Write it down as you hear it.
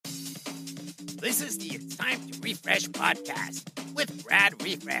This is the It's Time to Refresh podcast with Brad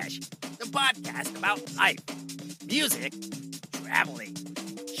Refresh, the podcast about life, music, traveling,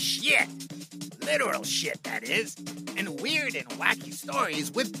 shit, literal shit that is, and weird and wacky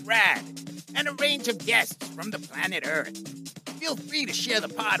stories with Brad and a range of guests from the planet Earth. Feel free to share the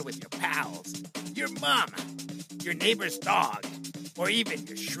pod with your pals, your mom, your neighbor's dog, or even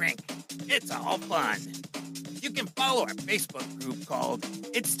your shrink. It's all fun. You can follow our Facebook group called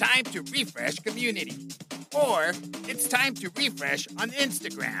It's Time to Refresh Community, or It's Time to Refresh on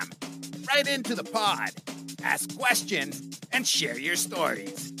Instagram. Write into the pod, ask questions, and share your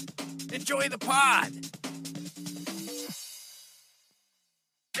stories. Enjoy the pod.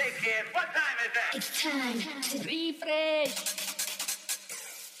 Hey kids, what time is it? It's time to refresh.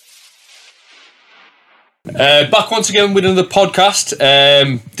 Back once again with another podcast.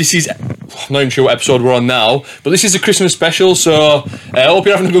 This is, I'm not even sure what episode we're on now, but this is a Christmas special, so I hope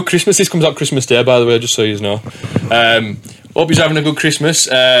you're having a good Christmas. This comes out Christmas Day, by the way, just so you know. Hope you're having a good Christmas,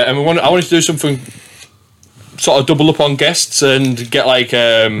 and I wanted to do something sort of double up on guests and get like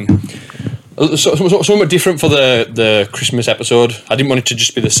something different for the Christmas episode. I didn't want it to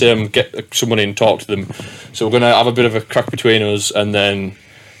just be the same, get someone in, talk to them, so we're going to have a bit of a crack between us, and then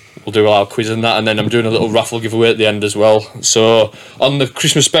we'll do our quiz and that, and then I'm doing a little raffle giveaway at the end as well. So on the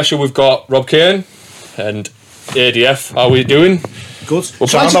Christmas special, we've got Rob CAIN and ADF. How are we doing? Good. Well,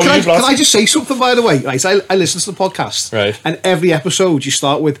 can I just say something, by the way? Right, I listen to the podcast, right, and every episode you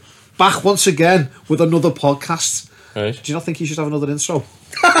start with back once again with another podcast. Right. Do you not think you should have another intro?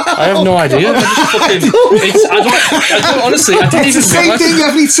 I have no idea. I don't honestly. I didn't it's even the same thing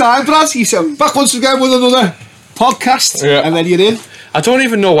every time, Brad. You said back once again with another podcast, and then you're in. I don't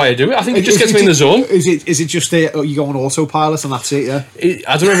even know why I do it. I think it just gets me in the zone. Is it just you go on autopilot and that's it? Yeah.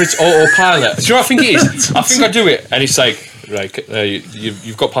 I don't know if it's autopilot. Do you know what I think it is? I think I do it, and it's like, right,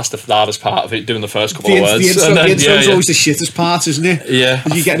 you've got past the hardest part of it, doing the first couple of words. The intro's always the shittest part, isn't it? Yeah.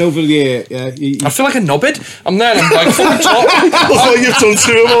 And you're getting over the... I feel like a knobhead. I'm there and I'm like, fucking talk. That's what you've done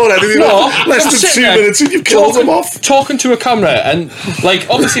to him already. No, less than 2 minutes and you've killed him off. Talking to a camera, and like,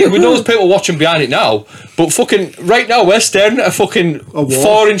 obviously we know there's people watching behind it now, but fucking right now we're staring at a fucking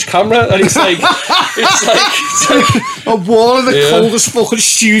 4-inch camera, and it's like a wall in the coldest fucking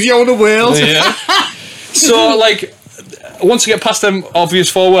studio in the world. Yeah. So like, once I get past them obvious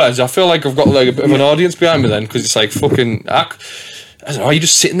 4 words, I feel like I've got like a bit of an audience behind me then, because it's like fucking, I don't know, you're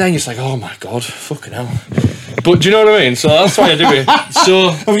just sitting there and you're just like, oh my god, fucking hell. But do you know what I mean? So that's why I do it. So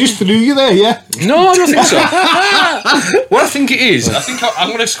I just threw you there, yeah? No, I don't think so. What I think it is, I think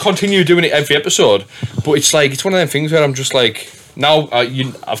I'm going to continue doing it every episode, but it's like, it's one of them things where I'm just like, now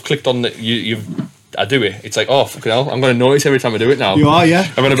I've clicked on that, I do it. It's like, oh, fucking hell, I'm going to notice every time I do it now. You are, yeah.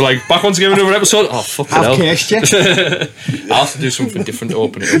 I'm going to be like, back once again with another episode. Oh, fucking hell. I've cursed you. I'll have to do something different to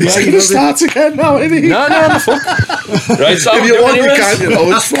open it up. He's going to start again now, isn't he? No, the fuck. Right, so if you want, you can,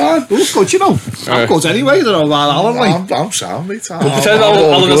 it's fine. Looks good, you know. I'm good anyway. I don't know about Alan, like. I'm sound, mate. We'll pretend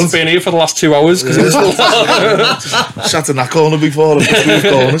Alan hasn't been here for the last 2 hours, because it's sat in that corner before,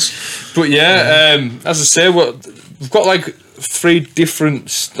 corners. But yeah, as I say, we've got like 3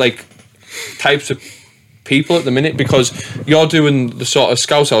 different like types of people at the minute, because you're doing the sort of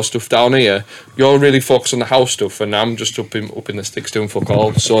Scouse House stuff down here, you're really focused on the house stuff, and I'm just up in the sticks doing fuck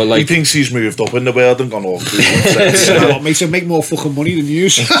all. So like, he thinks he's moved up in the world and gone all cool. What makes him make more fucking money than you?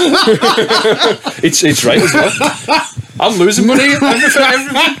 It's right as well. I'm losing money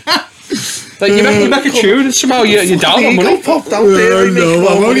everything. Like you make a tune and somehow you're down on money. Popped out there. I'm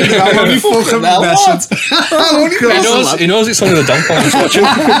only fucking messing. He knows it's only the dump on he's watching.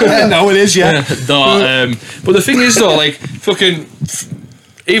 No, it is, yeah. No, but the thing is though, like fucking,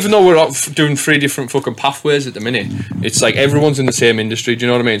 even though we're doing 3 different fucking pathways at the minute, it's like everyone's in the same industry. Do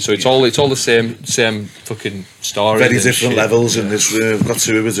you know what I mean? So it's all the same fucking story. Very different levels in this room. We've got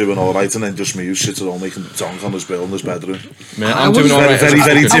 2 of us doing all right, and then just me who sits at home making donk on his bill in his bedroom. Mate, I'm doing all right.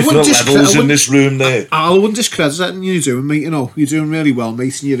 Very different levels in this room there. I wouldn't discredit anything you're doing, mate. You know, you're doing really well,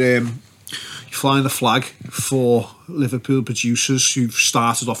 mate, and you're flying the flag for Liverpool producers who've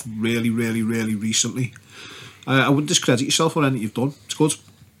started off really, really, really recently. I wouldn't discredit yourself or anything you've done. It's good.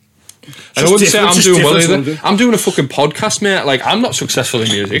 I wouldn't say I'm doing well either. I'm doing a fucking podcast, mate. Like, I'm not successful in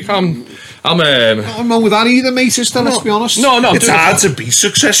music. I'm wrong with that either, mate. Let's be honest. No, it's hard to be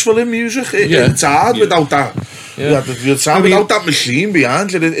successful in music. It's hard without that. Yeah. Without that machine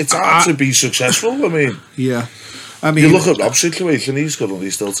behind you, it's hard to be successful. I mean, yeah. You look at Rob's situation. He's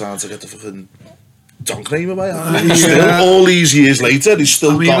still trying to get the fucking donk name away. Still, all these years later, he's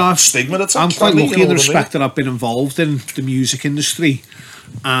still got stigma attached. I'm quite lucky in the respect that I've been involved in the music industry,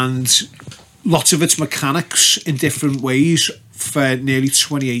 and lots of its mechanics in different ways for nearly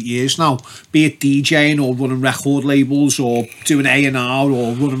 28 years now, be it DJing or running record labels or doing A&R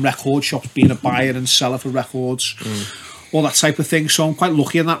or running record shops, being a buyer and seller for records, all that type of thing. So I'm quite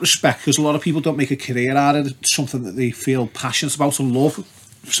lucky in that respect, because a lot of people don't make a career out of it. It's something that they feel passionate about and love.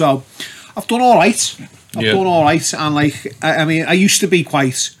 So I've done all right. I've done all right. And like, I mean, I used to be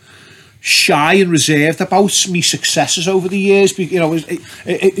quite shy and reserved about me successes over the years. You know,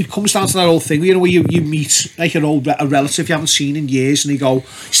 it comes down to that old thing, you know, where you meet like a relative you haven't seen in years, and they go,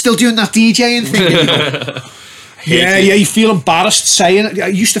 still doing that DJing thing? And you go, yeah, you feel embarrassed saying it. I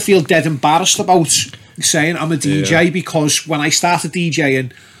used to feel dead embarrassed about saying I'm a DJ, because when I started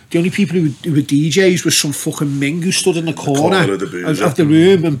DJing, the only people who were DJs was some fucking ming who stood in the corner of the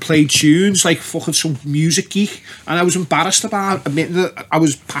room and played tunes like fucking some music geek, and I was embarrassed about admitting that I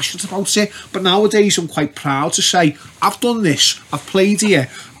was passionate about it. But nowadays I'm quite proud to say I've done this, I've played here.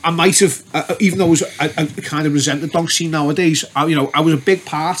 I might have, even though I kind of resent the dog scene nowadays, I was a big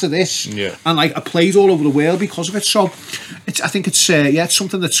part of this, and like I played all over the world because of it. So I think it's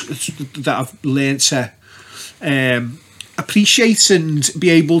something that I've learned to appreciate and be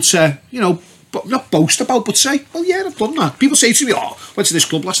able to, but not boast about, but say, well, yeah, I've done that. People say to me, oh, went to this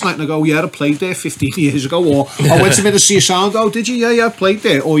club last night, and I go, yeah, I played there 15 years ago, or I went to Ministry of Sound, oh, did you? Yeah, I played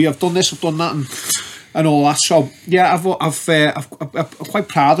there, or I've done this, I've done that, and all that. So yeah, I'm quite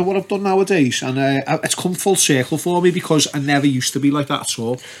proud of what I've done nowadays, and it's come full circle for me, because I never used to be like that at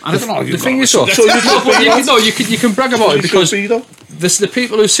all. And I don't know. The thing is, you can brag about it, because the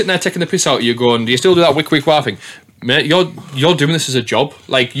people who are sitting there taking the piss out of you, going, do you still do that wick wah thing? Mate, you're doing this as a job.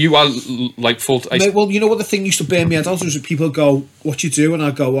 Like, you are like full. Mate, well, you know what the thing used to burn me out was that people go, what you do? And I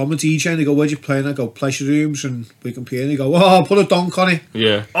go, I'm a DJ. And they go, where do you play? And I go, Pleasure Rooms and Wigan Pier. And they go, oh, put a donk on it.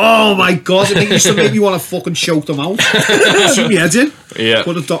 Yeah. Oh my God, it used to make me want to fucking choke them out. Shoot me head in. Yeah.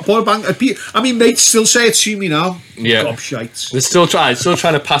 Put a bang. I mean, mates still say it to me now. Yeah. Gobshites. They're still trying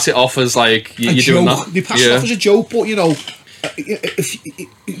to pass it off as like you're doing that. They pass it off as a joke, but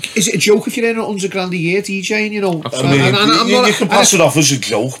is it a joke if you're in £100,000 a year DJing? You can pass it off as a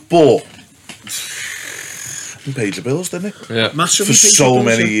joke, but you paid your bills, didn't it? Yeah, massively for so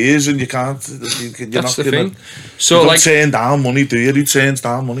many years, and you can't. You're That's not the thing. So, you don't like, turn down money, do you? Who turns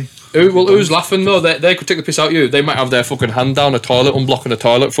down money? Who's laughing though? They could take the piss out of you. They might have their fucking hand down a toilet, unblocking a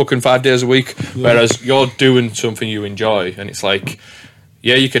toilet fucking 5 days a week, whereas you're doing something you enjoy, and it's like,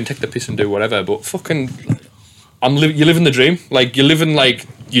 yeah, you can take the piss and do whatever, but fucking. You're living the dream. Like, you're living like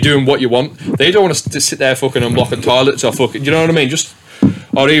you're doing what you want. They don't want us to sit there fucking unblocking toilets or fucking, you know what I mean?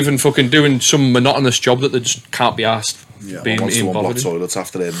 Or even fucking doing some monotonous job that they just can't be asked. Yeah, I want to unblock toilets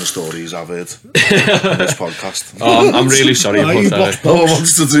after hearing the stories I've heard on this podcast. Oh, I'm really sorry about that. No one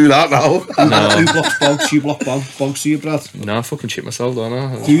wants to do that now. Who blocks bogs? You block bogs, do you, Brad? No, I fucking shit myself, don't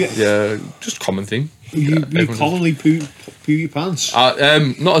I? Do you? Yeah, just common thing. You commonly poo your pants? Not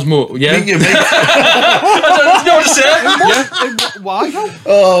as much, yeah. You mate. I don't know what to say. Yeah. Why?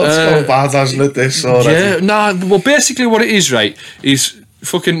 Oh, it's gone bad, hasn't it, this already? Yeah, well, basically what it is, right, is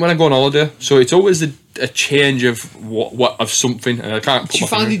fucking when I go on holiday, so it's always a change of what of something, and I can't put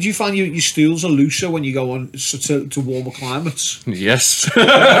Did you find your stools are looser when you go on to warmer climates? Yes.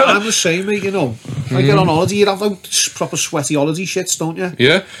 I'm the same, mate, I get on holiday, you have like proper sweaty holiday shits, don't you?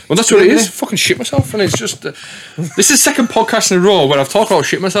 Yeah, well, that's what it is. Fucking shit myself, and it's just this is the second podcast in a row where I've talked about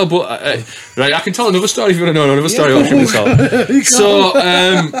shit myself, but right, I can tell another story if you want to know another story about shit myself. So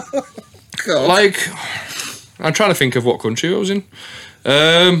like, I'm trying to think of what country I was in,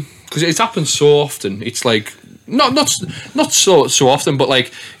 because it's happened so often. It's like not so often, but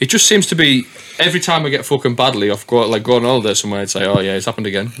like it just seems to be every time I get fucking badly off going on holiday somewhere, I'd say, oh yeah, it's happened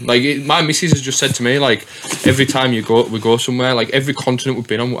again. Like my missus has just said to me, like, every time we go somewhere, like every continent we've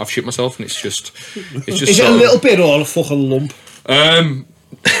been on, I've shit myself, and it's just. Is it a little bit or a fucking lump? I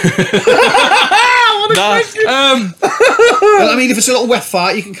mean, if it's a little wet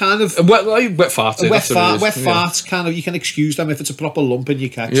fart, you can kind of wet fart. Wet fart, kind of, you can excuse them if it's a proper lump in your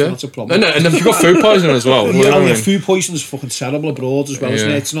cack. Yeah. So that's a problem. And if you've got food poisoning as well. Food poisoning is fucking terrible abroad as well, isn't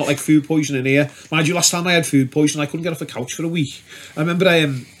it? It's not like food poisoning here. Mind you, last time I had food poisoning, I couldn't get off the couch for a week. I remember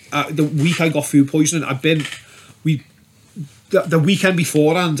the week I got food poisoning, the weekend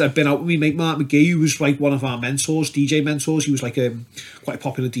beforehand, I'd been out with my mate Mark McGee, who was like one of our mentors, DJ mentors. He was like quite a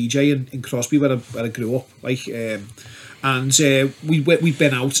popular DJ in Crosby, where I grew up. And we'd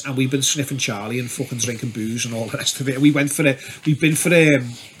been out and we'd been sniffing Charlie and fucking drinking booze and all the rest of it. We'd been for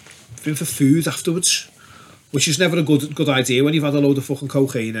food afterwards, which is never a good idea when you've had a load of fucking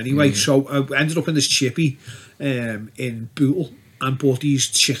cocaine anyway. So I ended up in this chippy in Bootle and bought these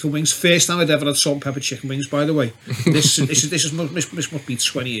chicken wings. First time I'd ever had salt and pepper chicken wings, by the way. This must be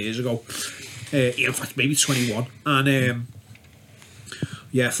 20 years ago. In fact, maybe 21. And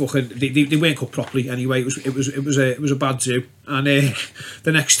Yeah, fucking, they weren't cut properly anyway. It was a bad do. And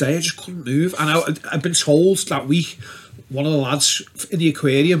the next day I just couldn't move. And I'd been told that week, one of the lads in the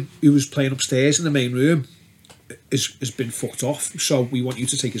aquarium who was playing upstairs in the main room has been fucked off. So we want you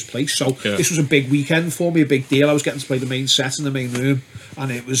to take his place. So this was a big weekend for me, a big deal. I was getting to play the main set in the main room,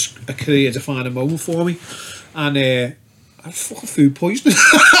 and it was a career-defining moment for me. And I had fucking food poisoning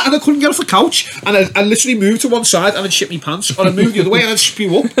and I couldn't get off the couch, and I literally moved to one side and I'd shit my pants, or I'd move the other way and I'd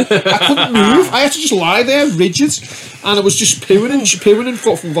spew up. I couldn't move. I had to just lie there rigid, and I was just pooing and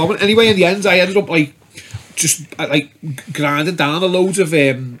fucking vomiting. Anyway, in the end I ended up just grinding down a load of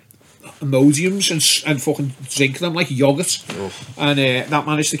Imodiums and fucking drinking them like yogurt. And that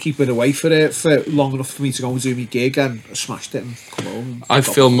managed to keep it away for long enough for me to go and do my gig, and I smashed it and come home. I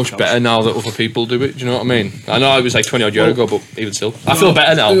feel much better now that other people do it. Do you know what I mean? I know it was like 20 odd years ago, but even still, I feel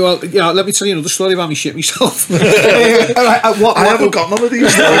better now. Well, yeah, let me tell you another story about me shit myself. I haven't got none of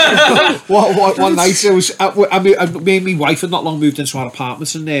these. One night me and my wife had not long moved into our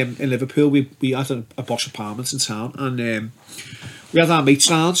apartments in Liverpool. We had a boss apartment in town, and we had our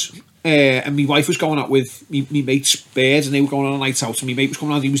mates round. And my wife was going out with me mate's birds, and they were going on a night out, and my mate was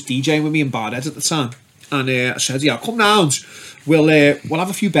coming around. He was DJing with me in Barhead at the time, and I said, yeah, come round, we'll have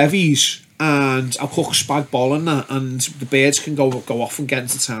a few bevies, and I'll cook spag bol and that, and the birds can go off and get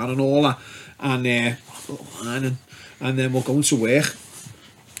into town and all that, and and then we'll go into work.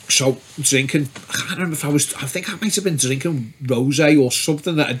 So drinking, I can't remember if I think I might have been drinking rosé or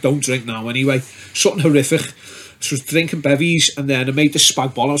something that I don't drink now anyway, something horrific. So I was drinking bevies, and then I made this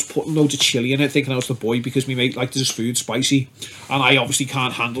spag bol. I was putting loads of chilli in it, thinking I was the boy, because my mate liked his food spicy, and I obviously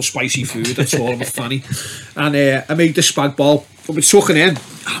can't handle spicy food. That's all, I'm a fanny. And I made this spag bol, but we're tucking in, and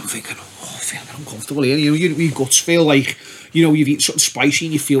I'm thinking, I feel uncomfortable here. You know, your guts feel like, you know, you've eaten something spicy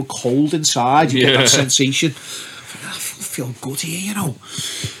and you feel cold inside. You get that sensation. I feel good here, you know.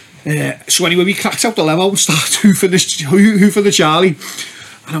 So anyway, we cracked out the limo and started hoofing the Charlie,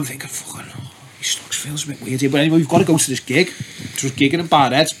 and I'm thinking, fucking, my stomach feels a bit weird here. But anyway, we've got to go to this gig. So I was gigging in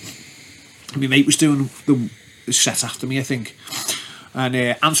Barhead, and my mate was doing the set after me, I think, and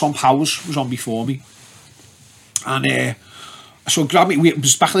Anton Powers was on before me, and so I grabbed me. It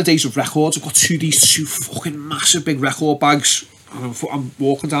was back in the days of records. I've got these two fucking massive big record bags. I'm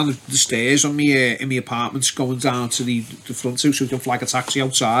walking down the stairs on me in my apartment, going down to the front so we can flag a taxi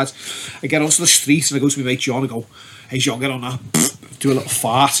outside. I get onto the street and I go to my mate John and go, hey John, get on that. Do a little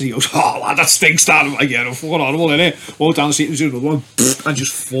fart, and he goes, oh lad, that stinks, Dad. I'm like, yeah, I'm fucking horrible, innit? Walk down the street and do another one, and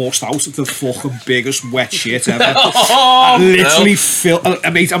just forced out the fucking biggest wet shit ever. I literally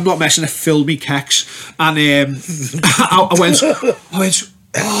I'm not messing, it filled me kecks. And I went,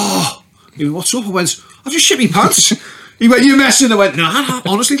 oh, he went, what's up? I went, I've just shit me pants. He went, you're messing. I went, nah,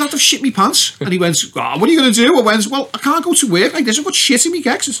 honestly, lad, I've shit me pants. And he went, oh, what are you going to do? I went, well, I can't go to work like this. I've got shit in me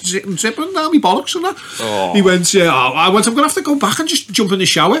kecks. It's dripping down my bollocks and that. Oh. He went, I'm going to have to go back and just jump in the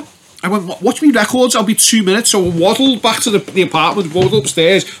shower. I went, watch me records, I'll be 2 minutes. So I waddled back to the apartment, waddled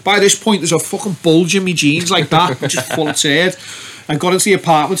upstairs. By this point, there's a fucking bulge in my jeans like that, just full of turd. I got into the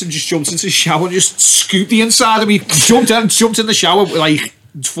apartment and just jumped into the shower and just scooped the inside of me, jumped in the shower like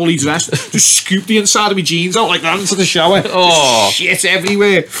fully dressed, just scooped the inside of my jeans out like that into the shower. Just shit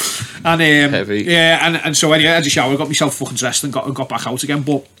everywhere. And heavy. Yeah, and so anyway, I had a shower, got myself fucking dressed and got back out again.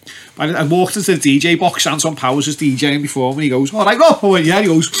 But I walked into the DJ box, Anton Powers was DJing before me, and he goes, all right, go. I went, yeah. He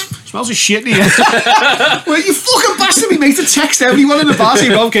goes, smells of shit in here. Well, you fucking bastard, me mate, to text everyone in the bar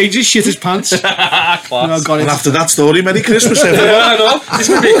saying, okay, just shit his pants. And after that story, Merry Christmas, everyone. Yeah, I know. It's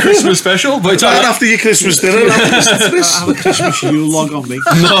going to be a Christmas special. But after your Christmas dinner, have a Christmas Yule log on me.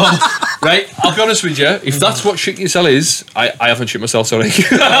 No. Right, I'll be honest with you, if that's what shit yourself is, I haven't shit myself, sorry.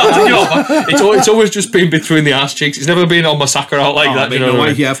 It's always just been between the arse cheeks. It's never been on my sacker out like that. You know what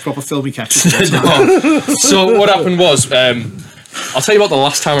I mean? Yeah, proper filmy catches. No. So what happened was, I'll tell you about the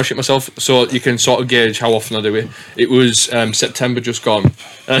last time I shit myself, so you can sort of gauge how often I do it. It was September just gone,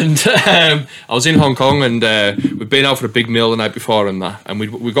 and I was in Hong Kong, and we'd been out for a big meal the night before and that, and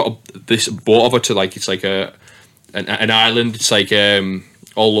we got this boat over to like, it's like an island. It's like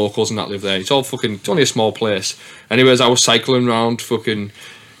all locals and that live there. It's only a small place. Anyways, I was cycling around fucking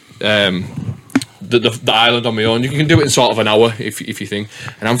the island on my own. You can do it in sort of an hour if you think.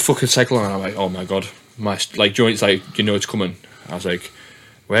 And I'm fucking cycling and I'm like, oh my god, my like joints, like, you know it's coming. I was like,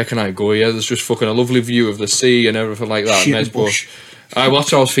 where can I go here? There's just fucking a lovely view of the sea and everything like that. Shit in a bush. That's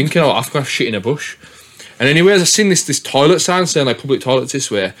what I was thinking. Oh, I've got shit in a bush. And anyways, I seen this toilet sign saying like public toilets this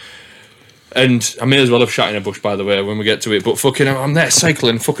way. And I may as well have shot in a bush, by the way, when we get to it. But fucking, I'm there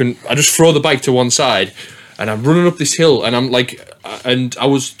cycling, fucking, I just throw the bike to one side, and I'm running up this hill, and I'm like, and I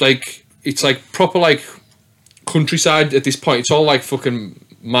was like, it's like proper like countryside at this point. It's all like fucking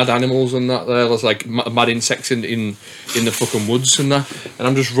mad animals and that. There's like mad insects in the fucking woods and that. And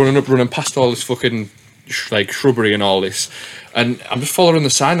I'm just running past all this fucking like shrubbery and all this. And I'm just following the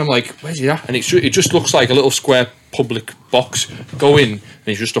sign. I'm like, where's he at? And it just looks like a little square public box. Go in, and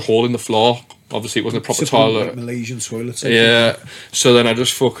it's just a hole in the floor. Obviously, it wasn't a proper toilet. Like Malaysian toilets. Yeah. So then I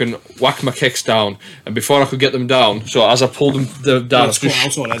just fucking whacked my kicks down, and before I could get them down, so as I pulled them down, it's come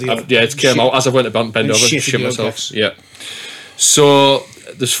out already. it came out as I went to bend over, shit myself. Yeah. So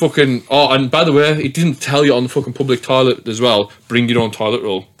there's fucking. Oh, and by the way, it didn't tell you on the fucking public toilet as well. Bring your own toilet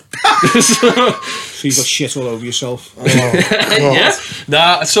roll. So you got shit all over yourself. Oh, God.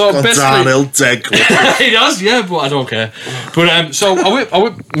 Nah, so Gone basically downhill dead quick. it does, yeah, but I don't care. But so I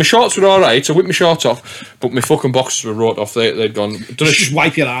whipped my shorts were alright, so I whipped my shorts off, but my fucking boxers were wrote off. They'd gone. Just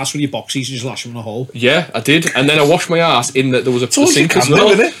wipe your ass with your boxies and just lash them in a hole. Yeah, I did, and then I washed my ass in that there was a sink as do,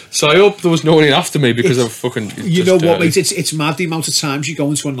 well. innit? So I hope there was no one in after me because of fucking. You know what, mate? It's mad the amount of times you go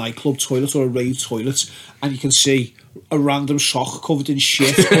into a nightclub toilet or a rave toilet and you can see a random sock covered in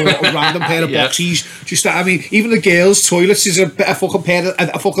shit or a random pair of boxies. Just I mean, even the girls' toilets is a fucking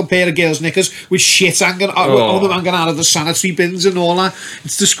pair of girls' knickers with shit hanging all them hanging out of the sanitary bins and all that.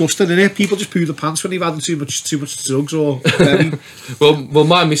 It's disgusting, isn't it? People just poo the pants when they've had too much drugs or. well,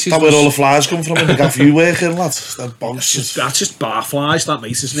 my missus. That's where all the flies come from in the gaff you work in, lads. That's just bar flies, that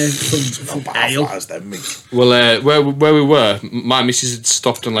mate, isn't it? From ale. Flies, them, mate. Well, where we were, my missus had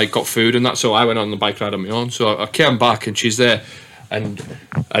stopped and like got food and that, so I went on the bike ride on my own. So I came back and she's there, and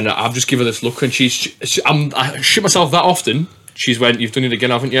I've just given her this look, and I shit myself that often. She's went, "You've done it again,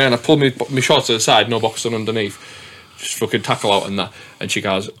 haven't you?" And I pulled my shorts to the side, no boxers underneath, just fucking tackle out and that, and she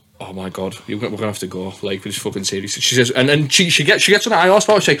goes, "Oh my God, we're gonna have to go. Like, it's fucking serious." She says, and then she gets on it. I asked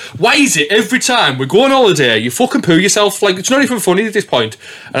her, she's like, "Why is it every time we go on holiday, you fucking poo yourself? Like, it's not even funny at this point."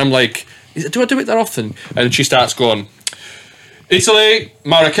 And I'm like, "Do I do it that often?" And she starts going, Italy,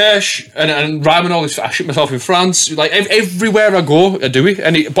 Marrakesh, and rhyming all this. I shit myself in France. Like everywhere I go, I do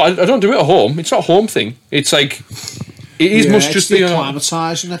it. But I don't do it at home. It's not a home thing. It's like it is must just be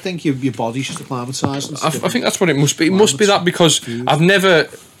acclimatising. I think your body's just acclimatising. I think that's what it must be. It must be that because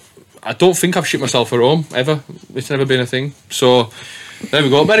I don't think I've shit myself at home ever. It's never been a thing. So there we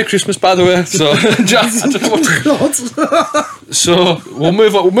go. Merry Christmas, by the way. So I don't know what to... So we'll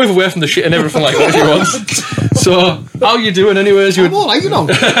move away from the shit and everything like that if you want. So how you doing, anyways? I'm all right, you know.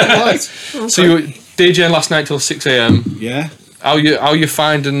 Right. Okay. So you were DJing last night till 6 a.m. Yeah. How you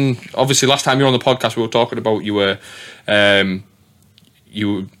finding? Obviously, last time you were on the podcast, we were talking about you were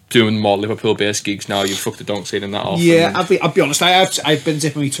doing more Liverpool-based gigs now. You've fucked the donk scene and that off. Yeah, I'll be honest. I've been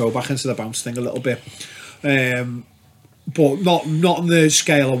dipping my toe back into the bounce thing a little bit, but not on the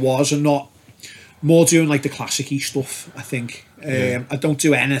scale I was, and not more doing like the classic-y stuff. I think I don't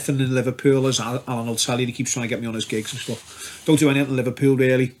do anything in Liverpool, as Alan will tell you. He keeps trying to get me on his gigs and stuff. Don't do anything in Liverpool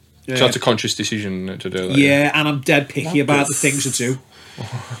really. So that's a conscious decision to do that. Yeah, and I'm dead picky about the things I do.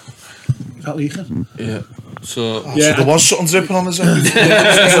 Is that leaking? Yeah. So so there was something dripping on his head.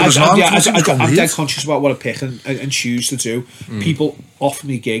 I'm dead conscious about what I pick and choose to do. People offer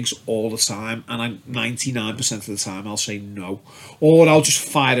me gigs all the time, and I'm 99% of the time I'll say no, or I'll just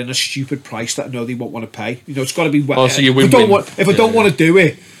fire in a stupid price that I know they won't want to pay. You know, it's got to be. So you win-win. If I don't want to do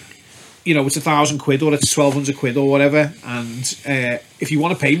it, you know, it's £1,000 or it's £1,200 or whatever, and if you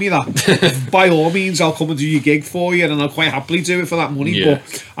want to pay me that, by all means, I'll come and do your gig for you, and I'll quite happily do it for that money. Yeah.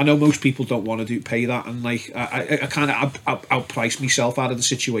 But I know most people don't want to pay that, and like I kind of outprice myself out of the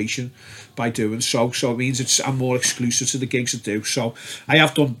situation by doing so. So it means I'm more exclusive to the gigs I do. So I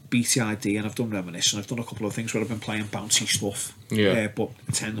have done BTID and I've done Reminisce, and I've done a couple of things where I've been playing bouncy stuff. Yeah. But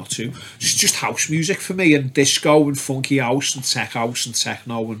I tend not to. It's just house music for me, and disco and funky house and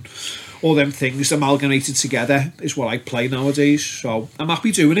techno and all them things amalgamated together is what I play nowadays. So I'm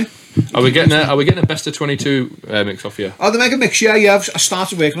happy doing it. Are we getting a best of 22 mix off you? Oh, the mega mix, yeah. I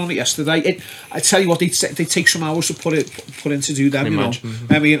started working on it yesterday. I tell you what, they take some hours to put in to do them. You know,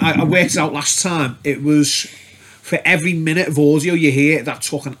 I mean, I worked it out last time. It was for every minute of audio you hear that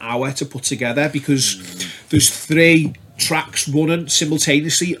took an hour to put together, because there's 3 tracks running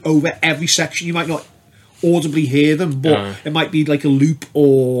simultaneously over every section. You might not audibly hear them, but it might be like a loop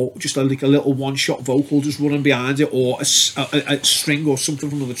or just like a little one-shot vocal just running behind it, or a string or something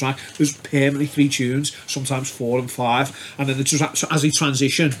from another track. There's permanently 3 tunes, sometimes 4 and 5, and then so as they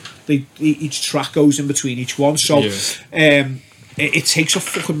transition, each track goes in between each one. So it takes a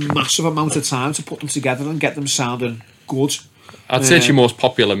fucking massive amount of time to put them together and get them sounding good. I'd say it's your most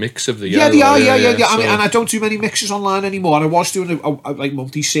popular mix of the year. Yeah, they are. Yeah. So. I mean, and I don't do many mixes online anymore. And I was doing a like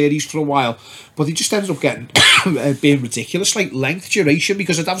monthly series for a while, but they just ended up getting being ridiculous, like length, duration,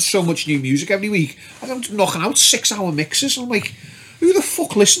 because I'd have so much new music every week. I'm knocking out 6-hour mixes. And I'm like, who the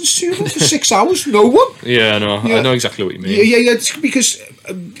fuck listens to them for 6 hours? No one. Yeah, no, Yeah. I know exactly what you mean. Yeah. It's because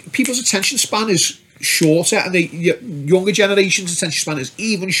people's attention span is shorter, and the younger generation's attention span is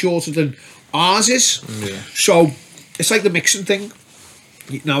even shorter than ours is. Yeah. So it's like the mixing thing.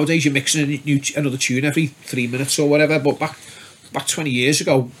 Nowadays you're mixing another tune every 3 minutes or whatever, but back 20 years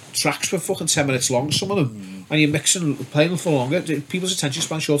ago, tracks were fucking 10 minutes long, some of them, and you're playing them for longer. People's attention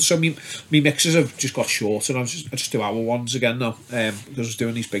span shorter, so me mixes have just got shorter, and I just do hour ones again now, because I was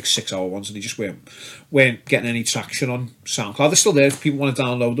doing these big 6-hour ones, and they just weren't getting any traction on SoundCloud. They're still there if people want to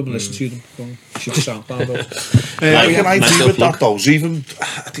download them and listen to them. Go shoot SoundCloud. Like an idea with that though,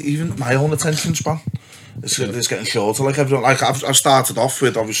 even my own attention span. It's getting shorter, like everyone. Like I've started off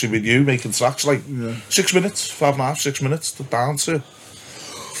with, obviously with you making tracks like 6 minutes, 5.5, 6 minutes, to down to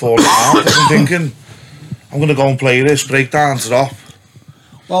 4.5. I'm thinking I'm gonna go and play this, break down, drop.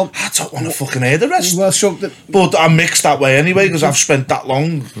 Well, I don't want to fucking hear the rest. Well, so but I'm mixed that way anyway because I've spent that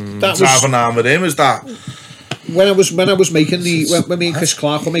long driving around with him. Is that when I was making when me and Chris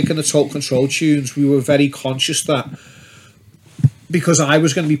Clark were making the Total Control tunes, we were very conscious that, because I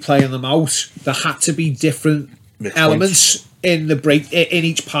was going to be playing them out, there had to be different elements in the in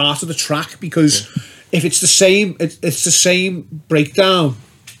each part of the track, because if it's the same breakdown,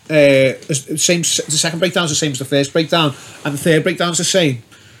 the second breakdown's the same as the first breakdown, and the third breakdown's the same,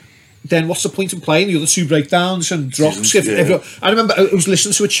 then what's the point in playing the other two breakdowns and drops? I remember I was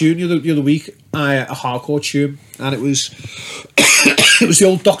listening to a tune the other week, a hardcore tune, and it was it was the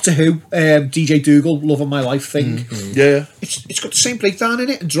old Doctor Who DJ Dougal Love of My Life thing. Yeah. It's got the same breakdown in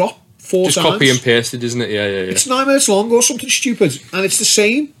it and drop 4 Just times. copy and pasted, isn't it? Yeah. It's 9 minutes long or something stupid, and it's the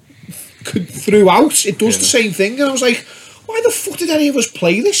same throughout. It does the same thing, and I was like, why the fuck did any of us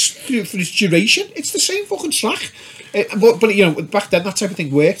play this for its duration? It's the same fucking track. But you know, back then that type of thing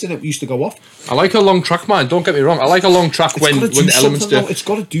worked, and it used to go off. I like a long track, man. Don't get me wrong. I like a long track when the elements do. It's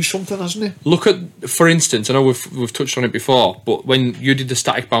got to do something, hasn't it? Look at, for instance, I know we've touched on it before, but when you did the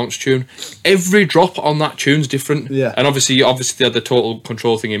Static Bounce tune, every drop on that tune's different. Yeah. And obviously you had the Total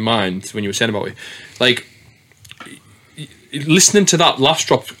Control thing in mind when you were saying about it. Like, listening to that last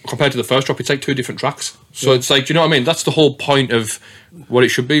drop compared to the first drop, it's like 2 different tracks. So it's like, do you know what I mean? That's the whole point of what it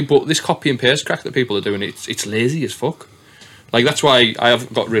should be. But this copy and paste crack that people are doing, it's lazy as fuck. Like, that's why I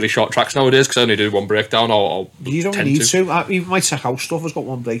have got really short tracks nowadays, because I only do one breakdown or you don't need to. Even my tech house stuff has got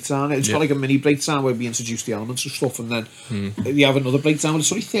one breakdown. It's got like a mini breakdown where we introduce the elements and stuff, and then you have another breakdown, but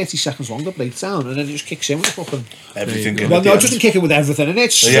it's only 30 seconds long, the breakdown, and then it just kicks in with the fucking everything? Well, no, it doesn't kick in with everything in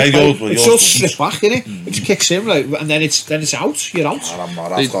it. It's all stripped back, in it. It just kicks in, right, and then it's out. You're out. I'm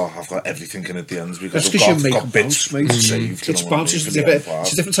not. I've got everything in at the end because I've got bits saved. It's bounces. It's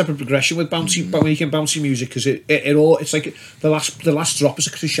a different type of progression with bouncy. But when you can bouncy music, because it all, it's like the last drop is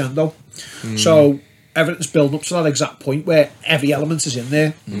a crescendo. So everything's building up to that exact point where every element is in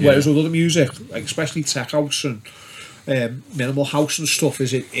there. Whereas with other music, like especially tech house and minimal house and stuff,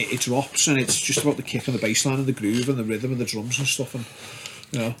 it drops, and it's just about the kick and the bass line and the groove and the rhythm and the drums and stuff.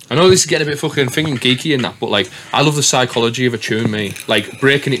 And I know this is getting a bit fucking thinking geeky in that, but like, I love the psychology of a tune, me. Like,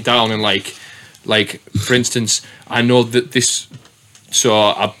 breaking it down and like for instance, I know that this. So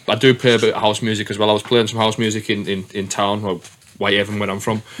I do play a bit of house music as well. I was playing some house music in town, or Whitehaven, where I'm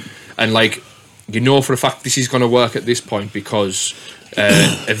from, and like, you know for a fact this is going to work at this point because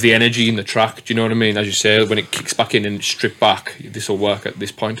of the energy in the track. Do you know what I mean? As you say, when it kicks back in and it's stripped back, this will work at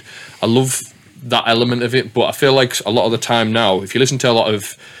this point. I love that element of it, but I feel like a lot of the time now, if you listen to a lot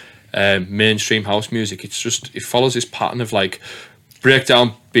of mainstream house music, it follows this pattern of like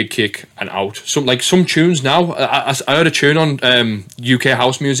breakdown, big kick, and out. Some tunes now. I heard a tune on UK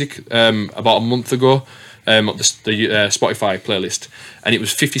house music about a month ago on the Spotify playlist, and it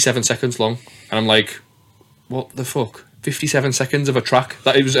was 57 seconds long, and I'm like, what the fuck? 57 seconds of a track.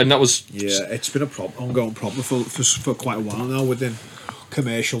 It's been a ongoing problem for quite a while now within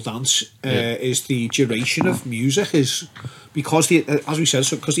commercial dance. Is the duration of music is because as we said,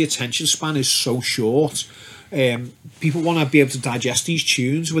 because the attention span is so short. People want to be able to digest these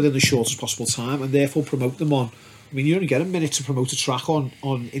tunes within the shortest possible time, and therefore promote them on. I mean, you only get a minute to promote a track on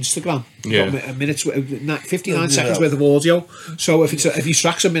Instagram. A minute, 59 seconds worth of audio. So if your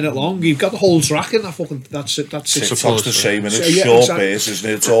track's a minute long, you've got the whole track in that fucking. That's it. TikTok's the same, and it's short base, isn't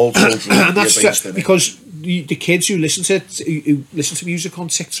it? It's all and that's because the kids who listen to music on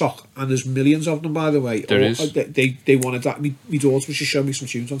TikTok, and there's millions of them, by the way. There is. They want to. My daughter was just showing me some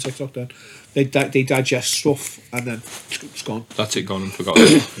tunes on TikTok. Then they digest stuff, and then it's gone. That's it, gone and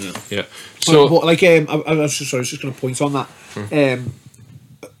forgotten. Yeah. So, but like, I was just going to point on that.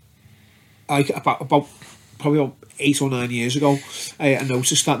 About probably 8 or 9 years ago, I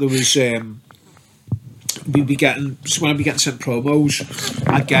noticed that there was. When I'd be getting sent promos,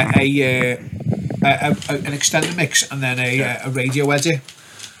 I'd get an extended mix and then a radio edit.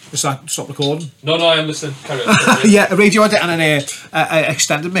 Is that stop recording? No, I am listening. Carry on. Yeah, a radio edit and then a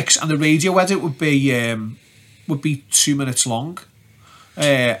extended mix, and the radio edit would be 2 minutes long,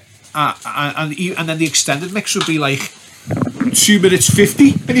 and then the extended mix would be like 2 minutes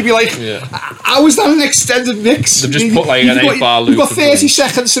 50, and you'd be like, how is that an extended mix? They've just put like an 8-bar loop. You've got 30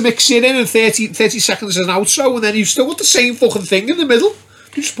 seconds to mix it in and 30 seconds as an outro, and then you've still got the same fucking thing in the middle.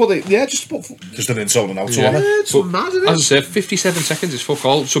 You just put it, just an intro and outro on it. It's mad, isn't it? As I say, 57 seconds is fuck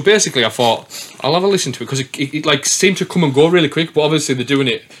all. So basically I thought, I'll have a listen to it, because it like seemed to come and go really quick, but obviously they're doing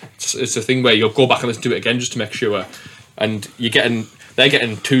it, it's a thing where you'll go back and listen to it again just to make sure, and they're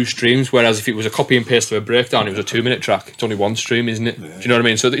getting 2 streams, whereas if it was a copy and paste of a breakdown, it was a 2-minute track. It's only 1 stream, isn't it? Yeah. Do you know what I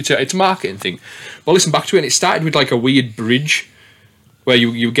mean? So it's a marketing thing. Well, listen back to it, and it started with like a weird bridge where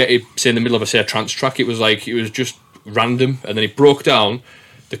you get it, say, in the middle of a trance track. It was just random, and then it broke down.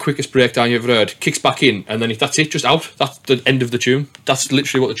 The quickest breakdown you ever heard, kicks back in, and then that's it, just out. That's the end of the tune. That's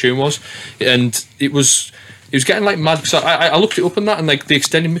literally what the tune was, and it was getting like mad. So I looked it up and that, and like the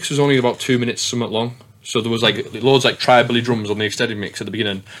extended mix was only about 2 minutes something long. So there was like loads like tribally drums on the extended mix at the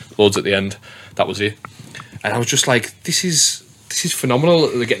beginning, loads at the end. That was it, and I was just like, this is phenomenal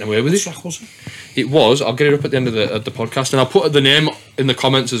that they're getting away with it. What track was it? It was. I'll get it up at the end of the podcast, and I'll put the name in the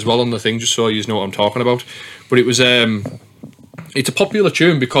comments as well on the thing, just so you know what I'm talking about. But it was it's a popular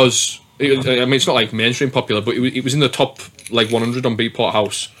tune because it's not like mainstream popular, but it was in the top like 100 on Beatport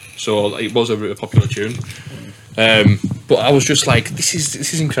House, so it was a popular tune. But I was just like, this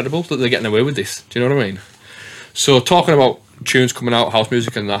is incredible that they're getting away with this. Do you know what I mean? So talking about tunes coming out, house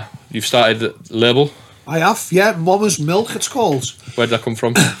music and that, you've started a label. I have, yeah. Mama's Milk, it's called. Where did that come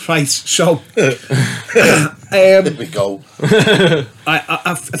from? Right, so Here we go.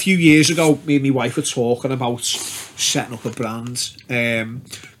 a few years ago, me and my wife were talking about setting up a brand,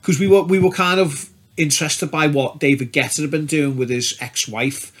 because we were kind of interested by what David Guetta had been doing with his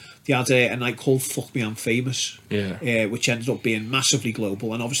ex-wife. They had a night called Fuck Me I'm Famous, which ended up being massively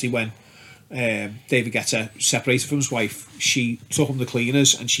global. And obviously when David Guetta separated from his wife, she took him the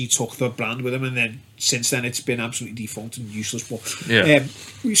cleaners and she took the brand with him, and then since then it's been absolutely defunct and useless. But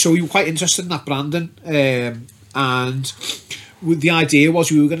so we were quite interested in that branding, and the idea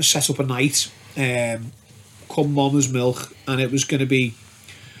was we were going to set up a night called Mama's Milk, and it was going to be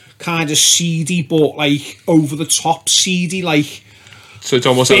kind of seedy, but like over the top seedy, like, so it's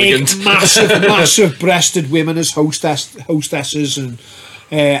almost big, elegant. massive breasted women as hostesses, and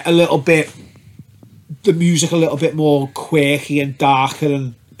a little bit, the music a little bit more quirky and darker,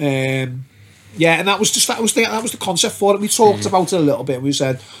 and and that was the concept for it. We talked about it a little bit, and we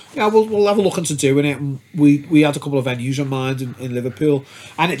said, we'll have a look into doing it, and we had a couple of venues in mind in Liverpool,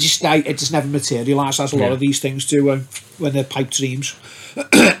 and it just never materialised, as a lot of these things do when they're pipe dreams.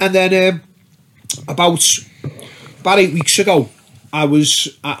 And then about 8 weeks ago, I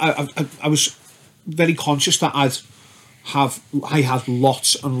was very conscious that I had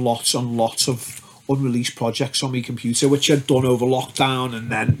lots and lots and lots of unreleased projects on my computer, which I'd done over lockdown and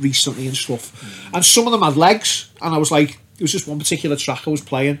then recently and stuff, and some of them had legs, and I was like, there was just one particular track I was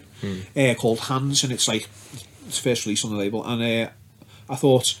playing called Hands, and it's first release on the label, and I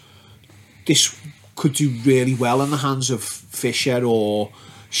thought this could do really well in the hands of Fisher or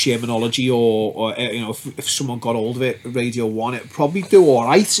Shermanology, or if someone got hold of it, Radio 1, it'd probably do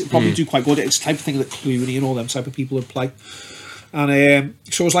alright, it'd probably do quite good. It's the type of thing that Clooney and all them type of people would play. And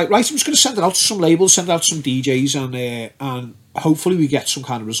so I was like, right, I'm just going to send it out to some labels, send it out to some DJs, and hopefully we get some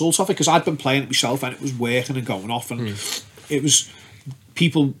kind of results off it, because I'd been playing it myself and it was working and going off, and it was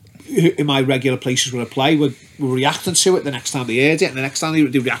people in my regular places where I play were reacting to it the next time they heard it, and the next time they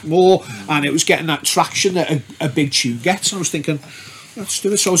react more, and it was getting that traction that a big tune gets, and I was thinking, let's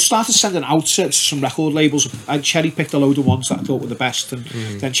do it. So I started sending out to some record labels. I cherry-picked a load of ones that I thought were the best, and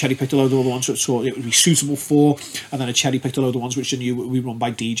then cherry-picked a load of other ones that I thought it would be suitable for, and then I cherry-picked a load of ones which I knew would be run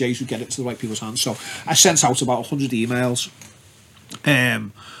by DJs who get it to the right people's hands. So I sent out about 100 emails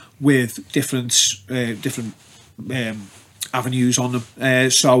with different avenues on them.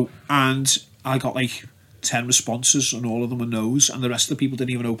 And I got like 10 responses, and all of them were no's, and the rest of the people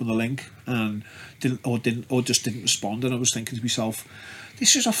didn't even open the link and just didn't respond. And I was thinking to myself,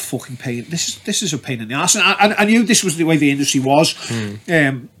 this is a fucking pain. This is a pain in the ass. And I knew this was the way the industry was.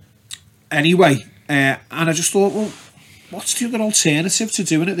 Anyway, and I just thought, well, what's the other alternative to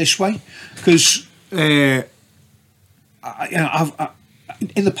doing it this way? Because in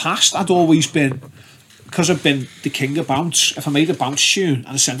the past, I'd always been, because I've been the king of bounce. If I made a bounce tune and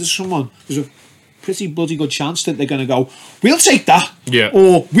I sent it to someone, there's a pretty bloody good chance that they're going to go, we'll take that,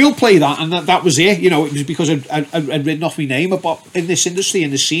 or we'll play that, and that was it. You know, it was because I'd written off my name. But in this industry,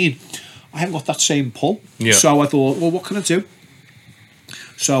 in the scene, I haven't got that same pull. So I thought, well, what can I do?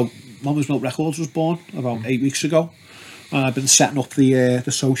 So Mama's Milk Records was born about 8 weeks ago, and I've been setting up the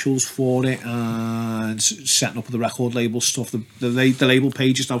socials for it and setting up the record label stuff. The label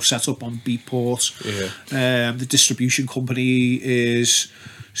page is now set up on Beatport. The distribution company is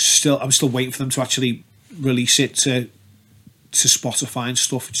I'm still waiting for them to actually release it to Spotify and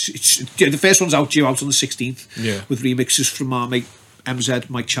stuff. The first one's due out on the 16th with remixes from our mate MZ,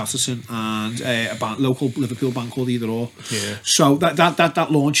 Mike Chatterton, and a local Liverpool band called Either Or. So that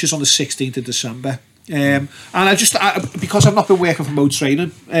launches on the 16th of December. And because I've not been working from Mode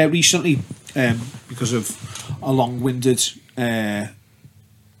Training recently, because of a long-winded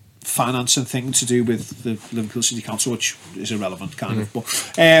financing thing to do with the Liverpool City Council, which is irrelevant kind of, but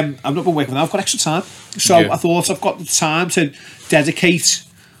I've not been working with that. I've got extra time, so I thought I've got the time to dedicate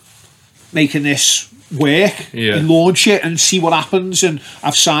making this work and launch it and see what happens. And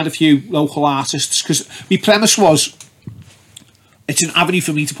I've signed a few local artists, because my premise was, it's an avenue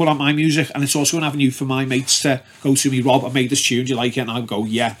for me to put on my music, and it's also an avenue for my mates to go to me, Rob, I made this tune, do you like it? And I'll go,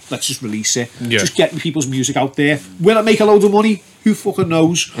 yeah, let's just release it. Just getting people's music out there. Will it make a load of money? Who fucking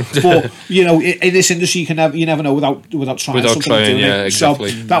knows? But you know, in this industry, you never know without trying something and doing it. Exactly.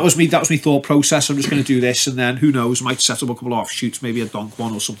 So that was me thought process. I'm just going to do this, and then who knows? Might set up a couple of offshoots, maybe a donk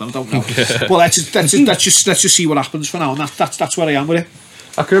one or something. I don't know. But let's just see what happens for now. And that's where I am with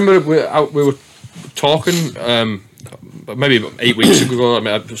it. I can remember we were talking maybe about 8 weeks ago,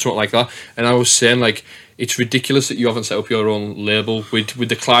 something like that, and I was saying, like, it's ridiculous that you haven't set up your own label with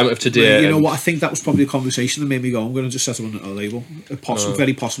the climate of today. You know what? I think that was probably a conversation that made me go, I'm going to just set up a label. It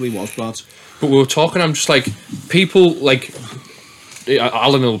very possibly was, Brad. But we were talking, I'm just like, people, like,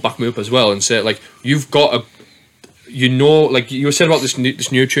 Alan will back me up as well and say, like, you've got a, you know, like you were saying about this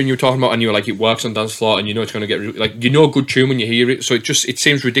new tune you were talking about, and you were like, it works on dance floor, and you know it's going to get, like, you know a good tune when you hear it, so it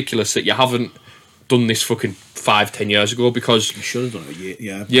seems ridiculous that you haven't done this fucking 5-10 years ago, because you should have done it.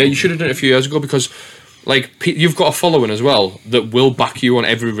 Yeah, you should have done it a few years ago, because like you've got a following as well that will back you on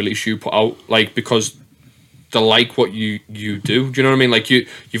every release you put out, like, because they like what you do. Do you know what I mean? Like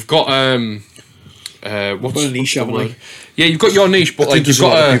you've got what's a niche, haven't I? Yeah, you've got your niche, but like there's a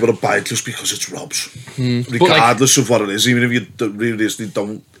lot of people that buy it just because it's Rob's, regardless of what it is. Even if you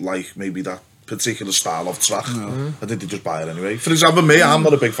don't like maybe that particular style of track, I think they just buy it anyway. For example, me, I'm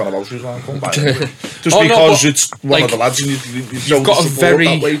not a big fan of Oceans, I can't buy it anyway. Just because it's one of the lads, and you've got a very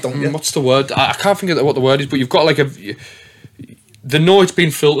that way, don't you? What's the word? I can't think of what the word is, but you've got like they know it's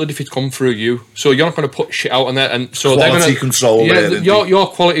been filtered if it's come through you, so you're not going to put shit out on there, and so quality they're going to control. Your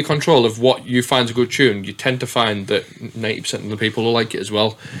quality control of what you find a good tune. You tend to find that 90% of the people will like it as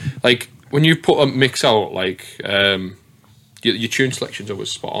well. Like when you put a mix out, like. Your tune selection's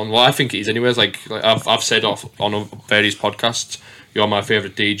always spot on. Well, I think it is anyways. Like I've said on various podcasts, you're my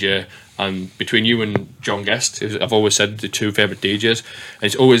favourite DJ, and between you and John Guest, I've always said the two favourite DJs, and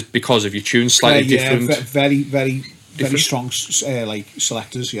it's always because of your tunes slightly different. Very strong like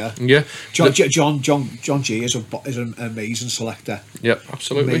selectors. Yeah. John G is an amazing selector. Yeah,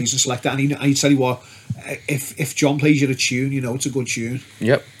 absolutely amazing selector. And I tell you what, if John plays you a tune, you know it's a good tune.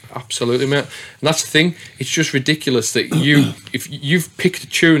 Yep. Absolutely, mate. And that's the thing. It's just ridiculous that if you've picked a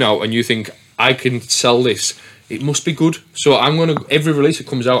tune out and you think I can sell this, it must be good. So every release that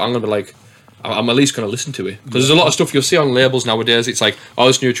comes out, I'm gonna be like, I'm at least gonna listen to it, because there's a lot of stuff you'll see on labels nowadays. It's like, oh,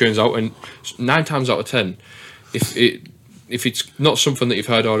 this new tune's out, and 9 times out of 10, if it's not something that you've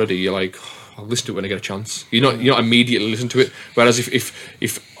heard already, you're like, oh, I'll listen to it when I get a chance. You're not immediately listen to it. Whereas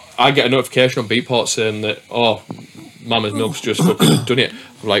if I get a notification on Beatport saying that, oh, Mama's Milk's just fucking done it,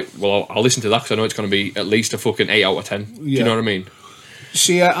 I'm like, well, I'll listen to that, because I know it's going to be at least a fucking 8 out of 10. Do you know what I mean?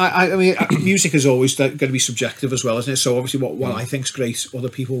 See, I mean, music is always going to be subjective as well, isn't it? So obviously what I think's great, other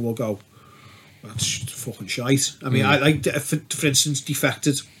people will go, that's fucking shite. I mean, I like, for instance,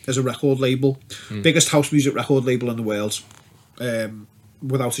 Defected as a record label, biggest house music record label in the world,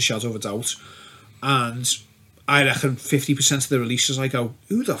 without a shadow of a doubt. And I reckon 50% of the releases, I go,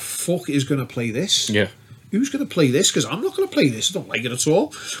 who the fuck is going to play this? Yeah. Who's going to play this? Because I'm not going to play this. I don't like it at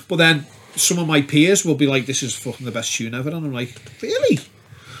all. But then some of my peers will be like, "This is fucking the best tune ever," and I'm like, "Really?"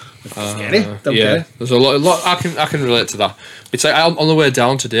 Get it? Don't get it. There's a lot. I can relate to that. It's like on the way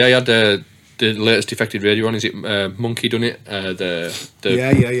down today, I had the latest Defected Radio on. Is it Monkey done it? The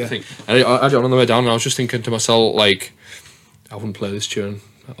thing. And I had it on the way down, and I was just thinking to myself, like, I wouldn't play this tune.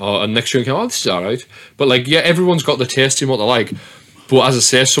 And next tune came, oh, this is alright. But like, yeah, everyone's got the taste in what they like. But as I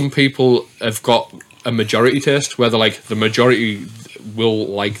say, some people have got a majority taste where they're like, the majority will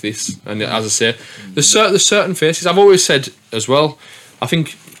like this. And as I say, there's certain faces. I've always said as well, I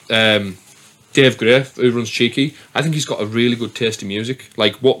think Dave Gray, who runs Cheeky, I think he's got a really good taste in music.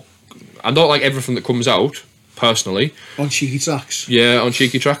 Like, I don't like everything that comes out, personally. On Cheeky tracks? Yeah, on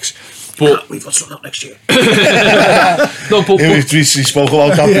Cheeky tracks. But we've got something out next year. No, but we spoke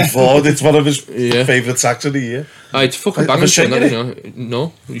about that before. It's one of his favourite tracks of the year. It's fucking banging.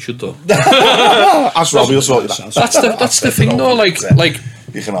 No, you should though. Ask Robbie or sort that. That's the thing though. Like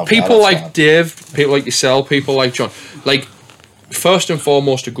people like Dave, people like yourself, people like John. Like, first and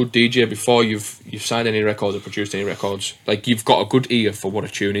foremost, a good DJ before you've signed any records or produced any records. Like, you've got a good ear for what a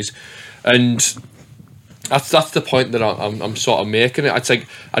tune is, and that's the point that I'm sort of making it. It's like,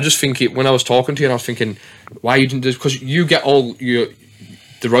 I just think when I was talking to you, and I was thinking, why you didn't do this? Because you get all the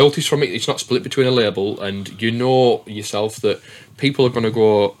royalties from it. It's not split between a label, and you know yourself that people are going to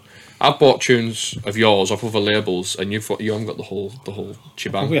go, I've bought tunes of yours off other labels, and you haven't got the whole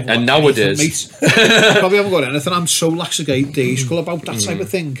shebang. And nowadays, probably haven't got anything. I'm so lackadaisical about that type of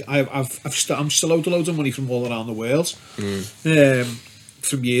thing. I'm still owed loads of money from all around the world,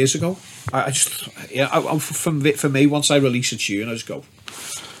 from years ago. For me, once I release a tune, I just go,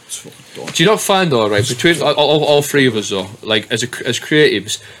 it's fucking done. Do you not find though, right, between all three of us though, like as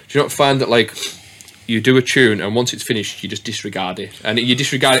creatives, do you not find that like you do a tune and once it's finished you just disregard it and you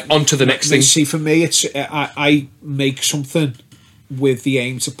disregard it onto the next thing? See, for me, it's I make something with the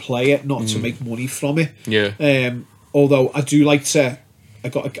aim to play it, not to make money from it. Yeah. Although I do like to, I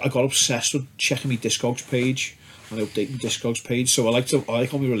got obsessed with checking my Discogs page and updating the Discogs page. So I like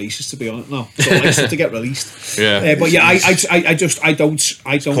all my releases to be on it now. So I like stuff to get released. Yeah. But yeah, I don't.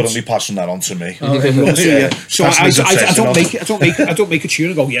 Currently passing that on to me. So I don't make a tune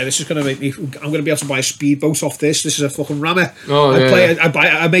and go, yeah, this is gonna make me. I'm gonna be able to buy a speedboat off this. This is a fucking rammer.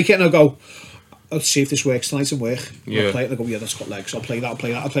 I make it and I go, I'll see if this works tonight and work. Yeah. I'll play it and I go, yeah, that's got legs. I'll play that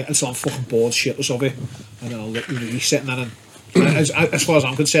until I'm fucking bored shitless of it, and then I'll reset and then. As far as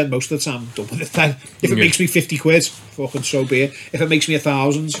I'm concerned, most of the time I'm done with it then. If it makes me 50 quid, fucking so be it. If it makes me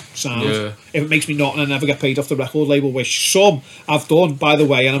 1,000, sound. Yeah. If it makes me not and I never get paid off the record label, which some I've done, by the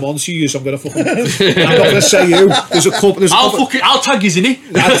way, and I'm on to you, so I'm going to fucking... I'm not going to say you. I'll tag you in it.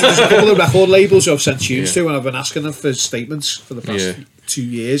 There's a couple of record labels I've sent tunes to and I've been asking them for statements for the past 2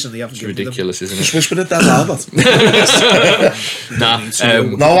 years and they haven't given ridiculous, them. Isn't it? Just whisper it down Albert.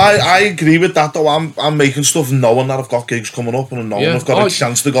 No, I agree with that though. I'm making stuff knowing that I've got gigs coming up and knowing I've got a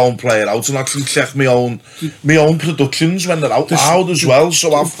chance to go and play it out and actually check my own productions when they're out loud as well.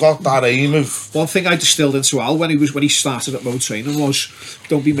 So I've got that aim of... One thing I distilled into Al when he started at Mode Training was,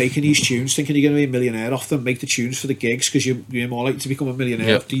 don't be making these tunes thinking you're going to be a millionaire off them. Make the tunes for the gigs because you're more likely to become a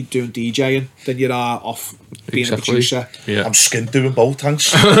millionaire doing DJing than you are off being a producer. Yeah. I'm skint doing both,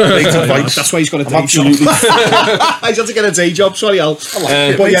 thanks. That's why he's got a day job. He's had to get a day job, sorry Al.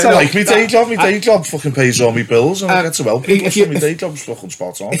 I like my day job. My day job fucking pays all my bills and I get to help people, so my day job's fucking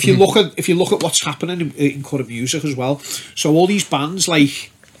spot on. If you look at what's happening in current music as well, so all these bands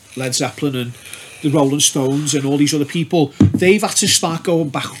like Led Zeppelin and the Rolling Stones and all these other people, they've had to start going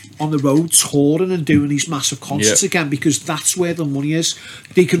back on the road touring and doing these massive concerts again because that's where the money is.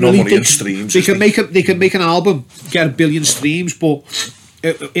 They can they can make an album, get 1 billion streams, but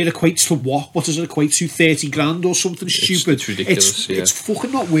it equates to what? What does it equate to? 30 grand or something stupid? It's ridiculous. It's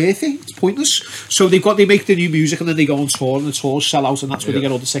fucking not worth it. It's pointless. So they make the new music and then they go on tour and the tours sell out and that's where they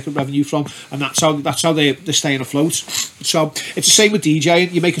get all the ticket revenue from and that's how they're staying afloat. So it's the same with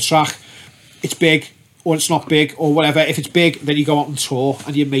DJing. You make a track, it's big or it's not big or whatever. If it's big, then you go out on tour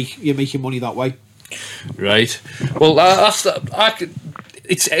and you make your money that way. Right. Well,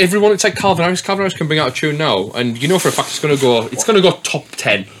 it's everyone. It's like Calvin Harris. Calvin Harris can bring out a tune now, and you know for a fact it's going to go top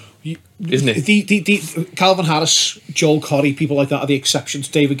 10, isn't it? The Calvin Harris, Joel Corry, people like that are the exceptions.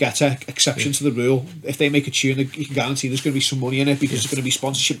 David Guetta, exception to the rule. If they make a tune, you can guarantee there's going to be some money in it because there's going to be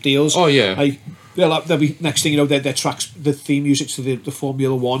sponsorship deals. Oh yeah. There'll be next thing you know, their tracks, the theme music to the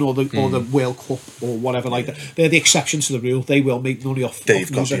Formula One or the World Cup or whatever like that. They're the exception to the rule. They will make money off. They've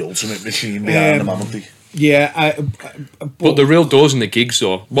got the ultimate machine behind them, haven't they? Yeah, but the real doors in the gigs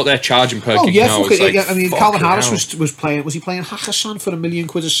though, what they're charging per gig now is like, I mean, Calvin Harris was playing Hakkasan for $1 million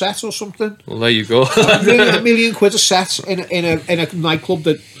a set or something. Well, there you go. $1 million a set in a nightclub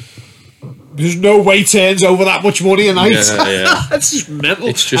that there's no way turns over that much money a night. Yeah. It's just mental.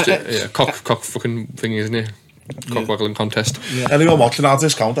 It's just a cock fucking thing, isn't it? Cock waggling contest. Yeah. Anyone watching our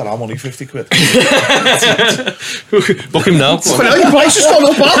discount and I'm only 50 quid. Book him now. Your price has gone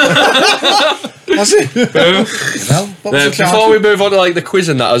up, man. Has it? Before we move on to like the quiz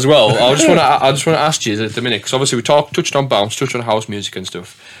and that as well, I just want to ask you at the minute, because obviously we touched on bounce, touched on house music and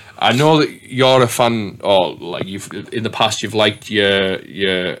stuff. I know that you're a fan, or like you've in the past you've liked your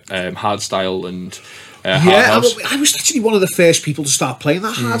hardstyle and hard house. I was actually one of the first people to start playing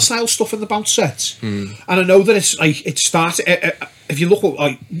that hardstyle stuff in the bounce sets, and I know that it's like it started. If you look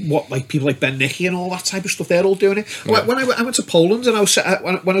at what people like Ben Nicky and all that type of stuff, they're all doing it. Yeah. When I went to Poland and I was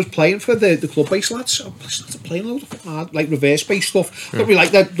when I was playing for the club bass lads, I started playing a lot of hard, like reverse bass stuff. I don't really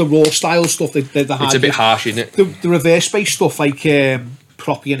like the raw style stuff. The hard. It's a bit harsh, isn't it? The reverse bass stuff like.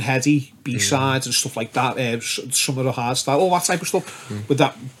 Proppy and heady B-sides and stuff like that, some of the hard style, all that type of stuff with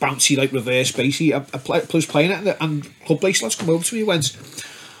that bouncy like reverse bassy. I was playing it and club bass lads come over to me and went,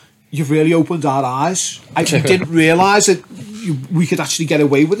 "You've really opened our eyes. We didn't realise that we could actually get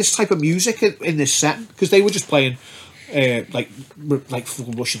away with this type of music in this set," because they were just playing like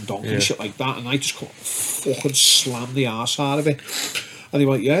fucking Russian donkey and shit like that, and I just fucking slammed the arse out of it. And they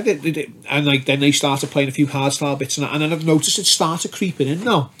were like, yeah, and like then they started playing a few hardstyle bits and that, and then I've noticed it started creeping in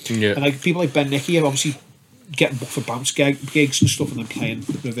now. Yeah. And like people like Ben Nicky are obviously getting booked for bounce gigs and stuff, and then playing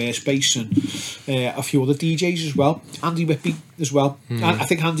reverse bass, and a few other DJs as well. Andy Whitby as well. And I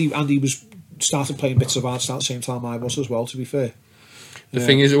think Andy was started playing bits of hardstyle at the same time I was as well, to be fair. The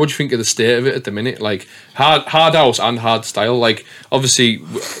thing is, what do you think of the state of it at the minute? Like hard house and hard style. Like obviously,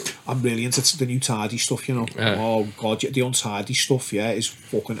 I'm really into the new tidy stuff. You know, oh god, the untidy stuff, is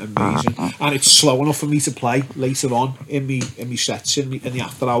fucking amazing, and it's slow enough for me to play later on in me sets in the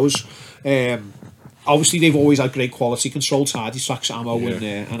after hours. Obviously, they've always had great quality control tidy tracks, Ammo and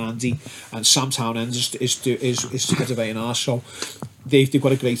Andy, and Sam Townend is head of A&R, so. They've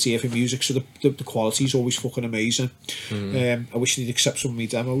got a great ear for music, so the quality is always fucking amazing. I wish they'd accept some of my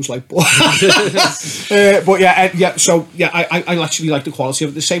demos, like, but I actually like the quality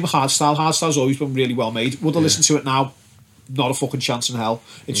of it. The same with hardstyle. Hardstyle's always been really well made. Would I listen to it now? Not a fucking chance in hell.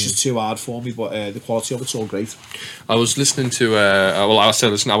 It's just too hard for me, but the quality of it's all great. I was listening to I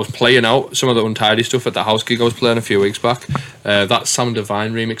was playing out some of the untidy stuff at the house gig I was playing a few weeks back. That Sound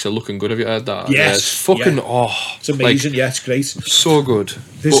Divine remix of Looking Good, have you heard that? Yes. It's fucking it's amazing, it's great. So good.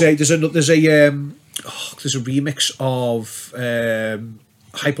 There's a remix of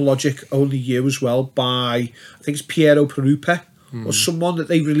Hyperlogic Only You as well by, I think it's Piero Perupe. Or someone that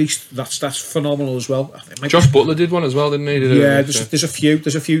they released that's phenomenal as well. Josh Butler did one as well, didn't he? There's a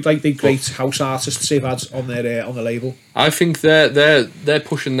few like the great house artists they've had on their on the label. I think they're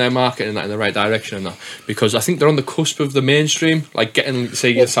pushing their market in the right direction and that, because I think they're on the cusp of the mainstream, like getting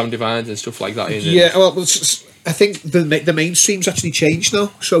your Sound Divines and stuff like that. I think the mainstream's actually changed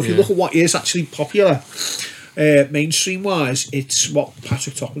now. So if you look at what is actually popular. Mainstream wise, it's what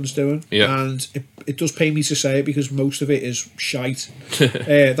Patrick Toppin's doing, and it does pay me to say it because most of it is shite.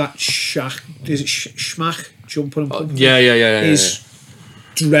 That Schmach Jumper and Pumper is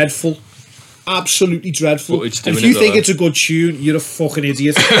dreadful, absolutely dreadful. And if you think it's a good tune, you're a fucking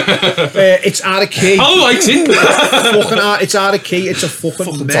idiot. It's out of key. How likes it? It's out of key. It's a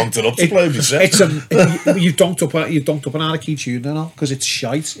fucking donked it up to play with set. You've donked up an out of key tune now because it's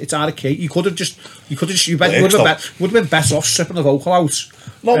shite. It's out of key. You would have been better off stripping the vocal out.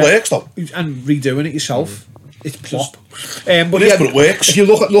 Not works though, and redoing it yourself. It's plop. But it works. If you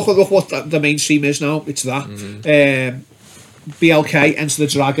look at what the mainstream is now, it's that. BLK, Enter the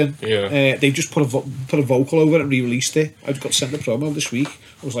Dragon. They've just put a vocal over it and re-released it. I got sent the promo this week.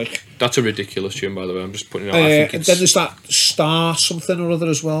 I was like, that's a ridiculous tune, by the way. I'm just putting it out. I think and then there's that Star something or other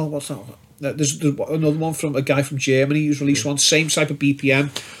as well. What's that? There's another one from a guy from Germany who's released one, same type of BPM,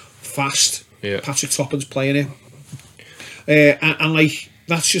 fast. Patrick Toppin's playing it, and like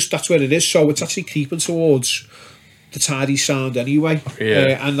that's where it is. So it's actually creeping towards the tidy sound anyway.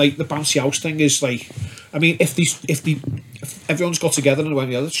 And like the bouncy house thing is like, I mean, if everyone's got together and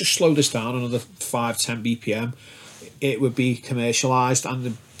went, let's just slow this down another 5-10 BPM, it would be commercialised,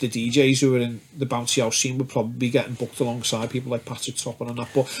 and the DJs who are in the bouncy house scene would probably be getting booked alongside people like Patrick Toppin and that.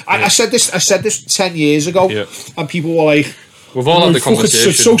 But I said this 10 years ago, and people were like, we've all had the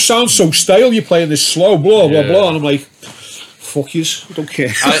conversation. It sounds so stale. You're playing this slow, blah blah blah, and I'm like, fuck yous, I don't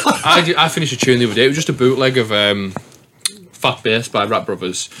care. I finished a tune the other day. It was just a bootleg of Fat Bass by Rap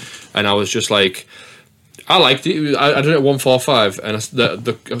Brothers, and I was just like, I liked it. I did it at 145, and I sent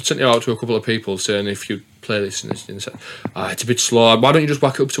it out to a couple of people saying, if you play this in the set, it's a bit slow. Why don't you just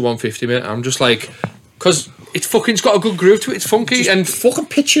whack it up to 150, mate? I'm just like, because it's got a good groove to it. It's funky Just and fucking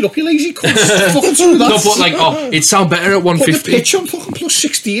pitch it up, you lazy cunt. Fucking do that. no, but like, it'd sound better at Put the 150. pitch on fucking plus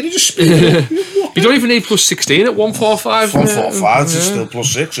 16 and just speed it up. You don't even need plus 16 at 145. 145 is still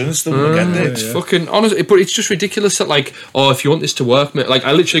plus 6, and it's still gonna get there. It's fucking honestly, but it's just ridiculous that like, if you want this to work, mate, like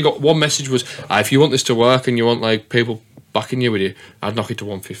I literally got one message was, if you want this to work and you want like people backing you with you, I'd knock it to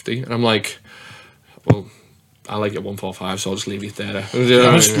 150, and I'm like, well, I like it at 145, so I'll just leave it there.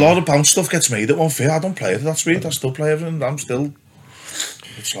 A lot of bounce stuff gets made at 150. I don't play it at that speed. I still play everything. I'm still.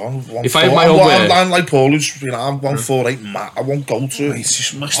 It's on. If I had my own way, I'm like Paul, who's I'm 148. I won't go to. It's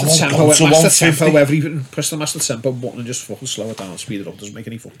just mash I the won't tempo, go to mash the 150. tempo every press the mash the tempo button and just fucking slow it down, speed it up. Doesn't make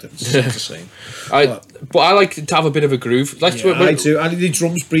any fucking difference. It's the same. But I like to have a bit of a groove. Like I do. And the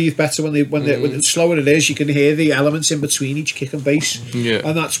drums breathe better when the slower it is. You can hear the elements in between each kick and bass. Yeah.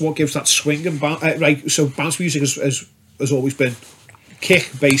 And that's what gives that swing and bounce. Right. So bounce music has always been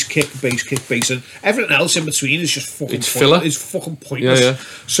kick, bass, kick, bass, kick, bass, and everything else in between is just fucking filler. It's fucking pointless. Yeah.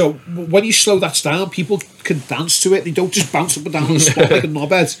 So when you slow that down, people can dance to it. They don't just bounce up and down the spot like a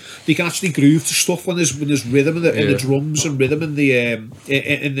knobhead. They can actually groove to stuff when there's rhythm in the drums and rhythm in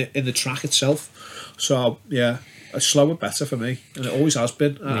the track itself. So yeah. It's slower better for me, and it always has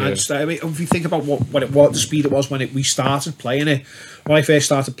been. I mean, if you think about what the speed it was when we started playing it, when I first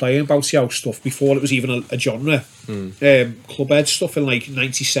started playing Bouncy House stuff before it was even a genre, clubhead stuff in like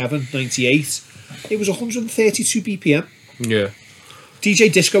 97, 98, it was 132 BPM. Yeah.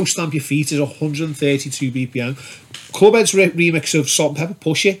 DJ Disco Stamp Your Feet is 132 BPM. Clubhead's remix of Salt and Pepper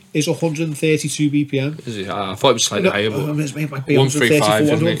Push It is 132 BPM. Is it? I thought it was slightly higher, but it might be 135,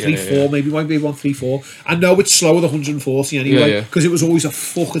 134, maybe it might be 134. I know it's slower than 140 anyway, because it was always a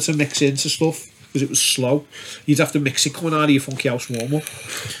fucker to mix into stuff, because it was slow. You'd have to mix it coming out of your funky house warm up.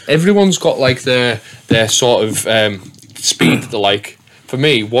 Everyone's got like their sort of speed that they like. For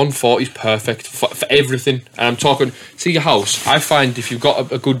me, 140 is perfect for everything. And I'm talking, see your house. I find if you've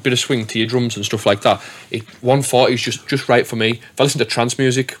got a good bit of swing to your drums and stuff like that, 140 is just right for me. If I listen to trance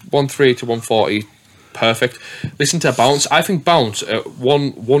music, 130 to 140, perfect. Listen to bounce. I think bounce at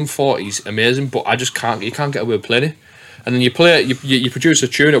 140 is amazing, but I just can't. You can't get away with playing it. And then you play it. You produce a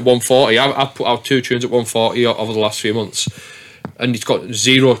tune at 140. I've put out 2 tunes at 140 over the last few months. And it's got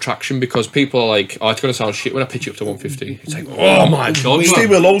zero traction because people are like, it's going to sound shit when I pitch it up to 150. It's like, oh my god. Steve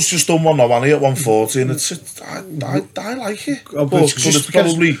Willow's just done one at 140, and I like it. But it's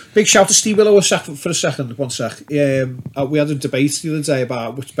probably. Big shout to Steve Willow for a second. One sec. We had a debate the other day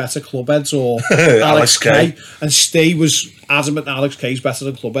about which better Clubheads or Alex K. And Steve was adamant that Alex K is better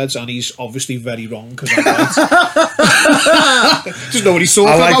than Clubheads, and he's obviously very wrong because I'm right. Just know what he's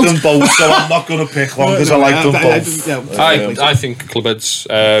talking about. I like them both, so I'm not going to pick one because I like them both. I think Clubheads.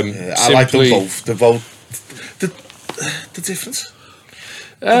 I like them both. They're both. The difference.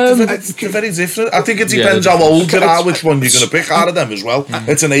 They're very different. I think it depends how old you are, which one you're going to pick out of them as well.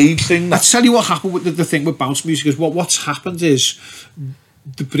 It's an age thing. I'll tell you what happened with the thing with bounce music is what's happened is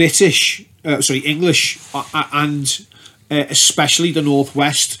the British, English, and especially the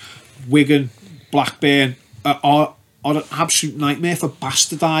Northwest, Wigan, Blackburn, are an absolute nightmare for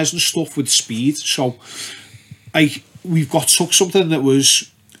bastardising stuff with speed. So, we've got something that was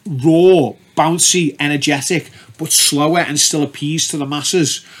raw, bouncy, energetic, but slower and still appeased to the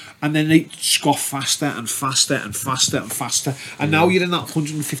masses. And then they just got faster and faster and faster and faster. And now you're in that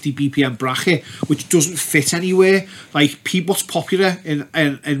 150 BPM bracket, which doesn't fit anywhere. Like, what's popular in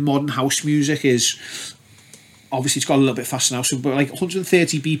modern house music is, obviously it's got a little bit faster now, but like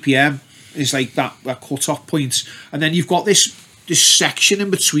 130 BPM is like that cut-off point. And then you've got this section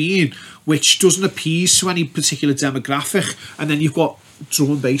in between which doesn't appease to any particular demographic, and then you've got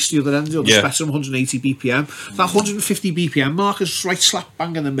drum and bass the other end of the spectrum, 180 BPM. That 150 BPM mark is right slap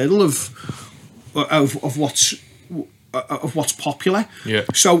bang in the middle of what's popular. Yeah.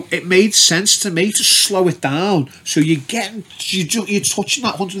 So it made sense to me to slow it down, so you're touching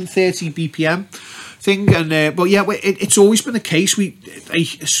that 130 BPM thing. And but yeah, it's always been the case. I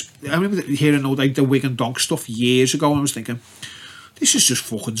remember hearing all the Wigan Dog stuff years ago, and I was thinking, this is just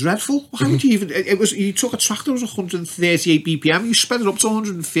fucking dreadful. How would you even? You took a track that was 138 BPM, you sped it up to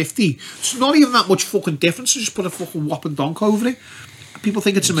 150. It's not even that much fucking difference. You just put a fucking whopping donk over it. People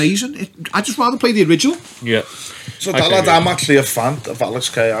think it's amazing. I just rather play the original. Yeah. So I'm actually a fan of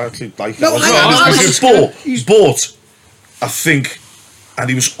Alex K. I actually like him. No, but I think And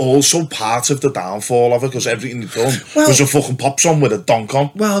he was also part of the downfall of it, because everything he'd done was a fucking pop song with a donk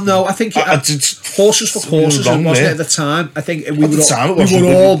on. Well, no, I think horses for courses, wrong, wasn't it, yeah. at the time? I think But then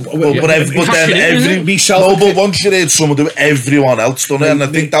once you heard someone do it, everyone else done it, and I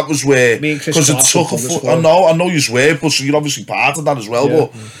think that was where, because it took I know you swear, but so you're obviously part of that as well,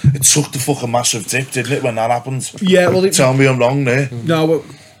 but it took the fucking massive dip, didn't it, when that happened? Yeah, well, tell me I'm wrong there. No,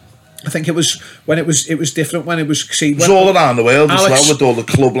 I think it was when it was different when it was. See, it was all around the world Alex, as well, with all the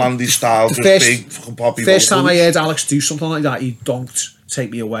clublandy style, just big fucking poppy. First time I heard Alex do something like that, he donked "Take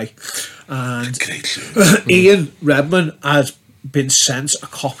Me Away," and Ian Redman had been sent a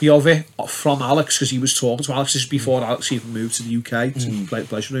copy of it from Alex, because he was talking to Alex. This is before Alex even moved to the UK to play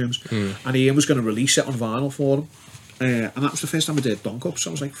pleasure rooms, and Ian was going to release it on vinyl for him. And that was the first time I did donk up, so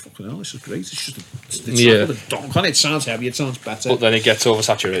I was like, fucking hell, this is great. It's just a donk on it. It sounds heavy, it sounds better. But then it gets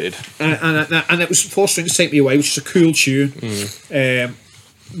oversaturated. And it was Four Strings Take Me Away, which is a cool tune.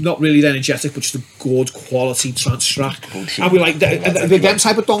 Not really energetic, but just a good quality trance track. And we like them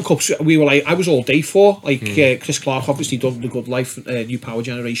type of donk ups. We were like, I was all day for. Like Chris Clark obviously done the Good Life, New Power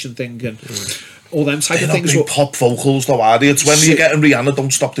Generation thing, and all them type of things. Big pop vocals though, are they? It's when you're getting Rihanna,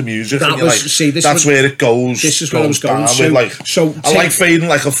 Don't Stop the Music. That and was, like, that's where it goes. This is where I was going to. Like, so I like Fading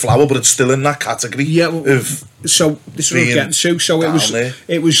Like a Flower, but it's still in that category. Yeah. So this is what I'm getting to. So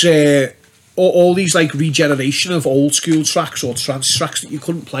it was all these like regeneration of old school tracks or trance tracks that you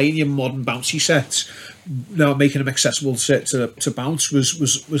couldn't play in your modern bouncy sets. Now making them accessible to bounce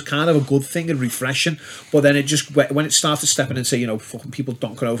was kind of a good thing and refreshing. But then it just, when it started stepping into, you know, fucking people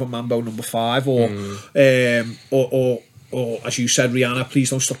donking over Mambo No. 5 or as you said, Rihanna, Please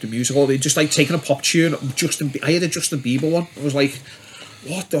Don't Stop the Music, or they just like taking a pop tune. I had a Justin Bieber one. I was like,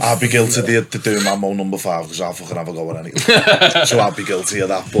 what the I'd be guilty of doing Mambo No. 5, because I'll fucking have a go at anything. So I'd be guilty of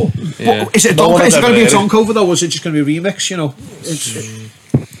that. But is it going to be a donk over though, or is it just going to be a remix? You know,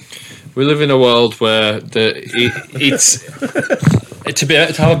 we live in a world where to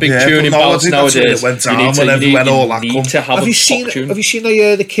have a big tune in bounce nowadays, went down you need to have a tune. Have you seen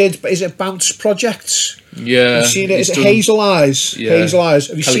the kid? Is it Bounce Projects? Yeah. Have you seen it? Is it Hazel Eyes? Yeah. Hazel Eyes.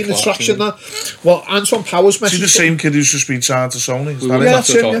 Have you seen the tracks in that? Well, Anton Powers messaged. See the same kid who's just been signed to Sony?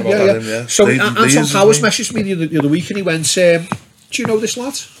 That's him. Yeah. So Anton Powers messaged me the other week, and he went, "Do you know this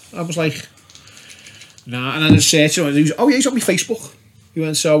lad?" I was like, "Nah." And then I searched him, and he was, "Oh yeah, he's on my Facebook." He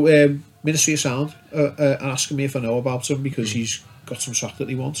went, "So Ministry of Sound asking me if I know about him because he's got some track that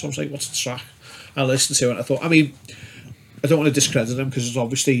he wants." So I was like, "What's the track?" I listened to it, and I thought, I mean, I don't want to discredit him because it's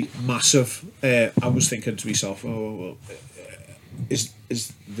obviously massive. I was thinking to myself, "Oh, well, is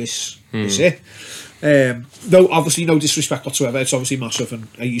this it?" Though obviously no disrespect whatsoever, it's obviously massive, and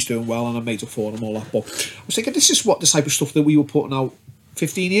he's doing well, and I made up for him all that. But I was thinking, this is what the type of stuff that we were putting out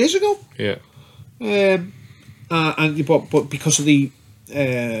 15 years ago. Yeah. But because of the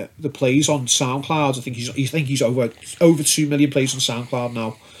plays on SoundCloud, I think he's over 2 million plays on SoundCloud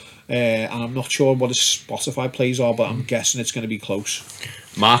now. And I'm not sure what his Spotify plays are, but I'm guessing it's going to be close.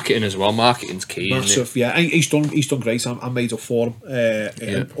 Marketing as well. Marketing's key. Massive, isn't it? Yeah. And he's done great. I made up for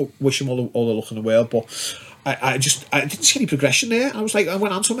him. Wish him all the luck in the world. But I didn't see any progression there. I was like,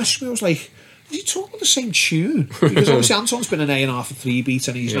 when Anton messaged me, I was like, is he talking about the same tune? Because obviously Anton's been an A&R for 3 beats,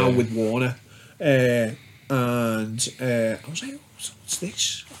 and he's now with Warner. And I was like, what's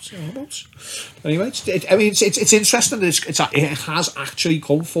this? What's it all about? Anyway, it's interesting. It has actually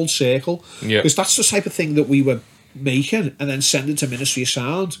come full circle. Because that's the type of thing that we were making and then sending to Ministry of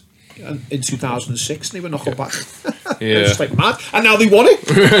Sound in 2006, and they were knocking back. It's just like mad, and now they want it.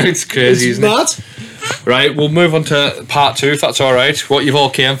 It's crazy, isn't it? Right, we'll move on to part 2 if that's all right. What you've all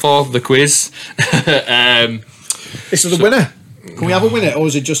came for, the quiz. This is the winner. Can we have a winner, or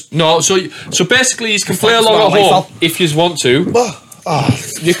is it just no? So basically, you can play along at home if you want to.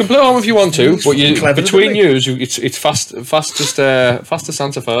 You can play along if you want to, but between you, it's fastest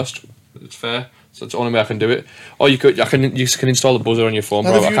answer first. It's fair. So it's the only way I can do it. Or you can install the buzzer on your phone,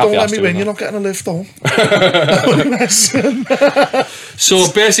 bro. If you don't let me win, you're not getting a lift home.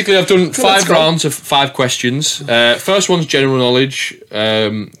 So basically, I've done 5 rounds of 5 questions. First one's general knowledge.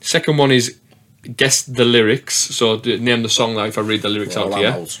 Second one is guess the lyrics. So name the song. Like if I read the lyrics out here.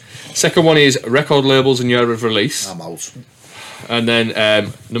 Out. Second one is record labels and year of release. I'm out. And then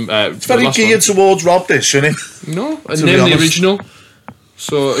it's very geared towards Rob. This, isn't it? No, name the original.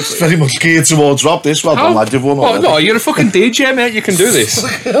 So it's very much geared towards Rob. This, well done, lad. You've won. Oh no, you're a fucking DJ, mate. You can do this.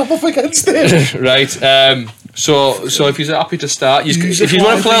 I'm up against it. Right. So if you're happy to start, if you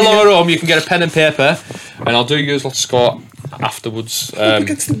want to play along at home, you can get a pen and paper, and I'll do yours lot score afterwards. Up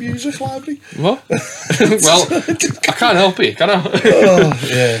against the music library. What? Well, I can't help it, can I? Oh,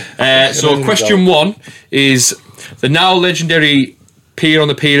 yeah. So question 1 is the now legendary Pier on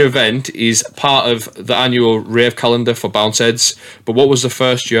the Pier event is part of the annual rave calendar for Bounceheads. But what was the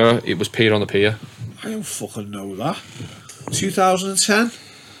first year it was Pier on the Pier? I don't fucking know that. 2010? Take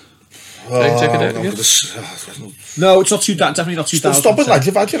it out again. No, it's not definitely not 2010. Stop it, lad.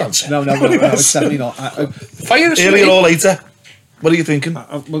 You've had your answer. No, it's definitely not. Fire us Earlier or later. What are you thinking?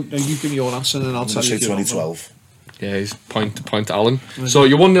 Well, you give me your answer and then I'll tell Say you. 2012. Yeah, he's point to Alan. So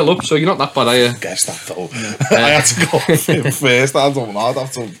you're 1-0 up, so you're not that bad, are you? Guess that though. I had to go first. I don't know.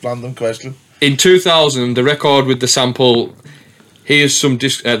 That's a random question. In 2000, the record with the sample, there's some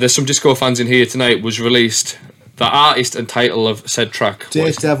disco fans in here tonight, was released. The artist and title of said track.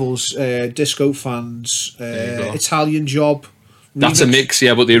 Dirt Devils, Disco Fans, Italian Job. That's a mix,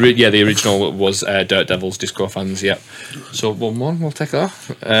 yeah, but the original was Dirt Devils, Disco Fans, yeah. So 1-1, we'll take that.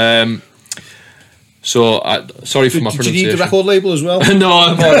 Sorry for my pronunciation. Do you need the record label as well? No,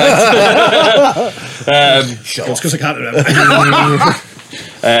 I'm alright. It's because I can't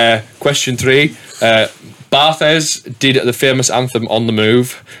remember. Question 3. Barthez did the famous anthem On the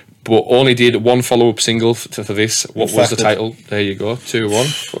Move, but only did one follow-up single for this. What was the title? There you go,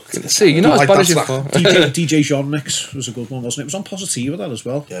 2-1. See, you're not as bad as you thought. DJ Jean mix was a good one, wasn't it? It was on Positiva that as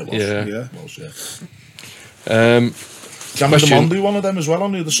well. Yeah, it was. Yeah. Jam Demond do one of them as well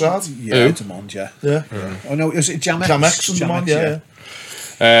on the other side. Yeah, Demond, yeah. Oh no, is it Jam X? Jam X and Demond,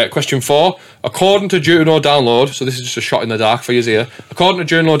 yeah. Question 4. According to Juno Download, so this is just a shot in the dark for you here. According to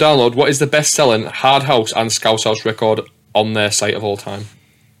Juno Download, what is the best-selling Hard House and Scouse House record on their site of all time?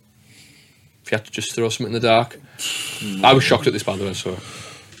 If you had to just throw something in the dark. I was shocked at this, by the way, so... so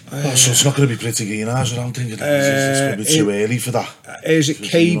it's not going to be Pretty Guinness, I don't think it's going to be too early for that. Is it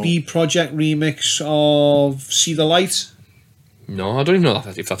KB Project remix of See the Light? No, I don't even know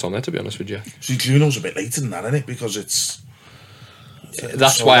if that's on there, to be honest with you. See, Juno's a bit later than that, isn't it? Because it's...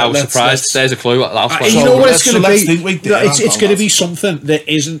 That's why I was surprised. There's a clue. That's why. You know what it's going to be? It's going to be that. something that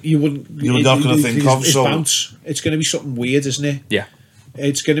isn't. You're not going to think of. It's So bounce. It's going to be something weird, isn't it? Yeah.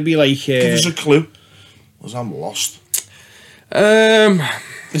 It's going to be like. Give us a clue. Because I'm lost.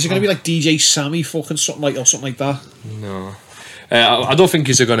 Is it going to be like DJ Sammy fucking something like that? No. I don't think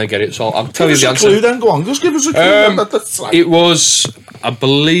he's going to get it. So I'll tell you the answer. Give us a clue then. Go on. Just give us a clue. It was, I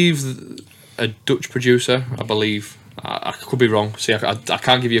believe, a Dutch producer. I believe. I could be wrong. See, I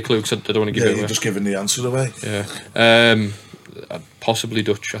can't give you a clue because I don't want to give it away. You're just giving the answer away. Yeah. Possibly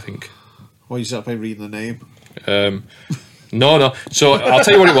Dutch, I think. Why is that by reading the name? No. So I'll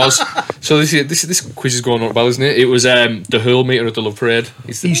tell you what it was. So this quiz is going on well, isn't it? It was the Hurl meter at the Love Parade.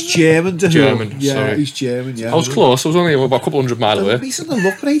 He's German, the German. Yeah, sorry. he's German. Yeah, I was close. I was only about a couple hundred miles away. He's in the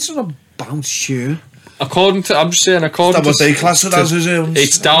Love Parade. It's not a bounce tune. I'm just saying. According to what they class it as, is it?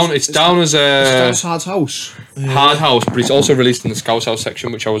 It's down as a Hard House. Hard House, but it's also released in the Scouse House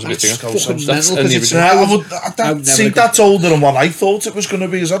section, which I was a bit thinking. That's older than what I thought it was going to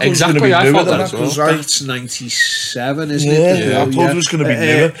be. Is that exactly? I thought that as well. That's 97, isn't it? Yeah, I thought it was going to be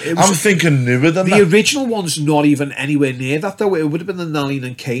newer. I'm thinking newer than that. The original one's not even anywhere near that, though. It would have been the Nalin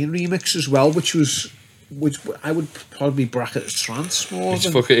and CAIN remix as well, which I would probably bracket as trance more.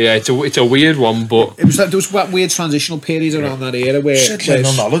 It's a weird one, but it was like there was that weird transitional period around that era where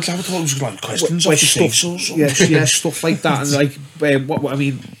no knowledge. I thought it was like questions of stuff, yeah, stuff like that, and like what I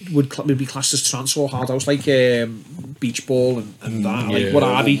mean would be classed as trance or hard house, like Beach Ball and that. Like what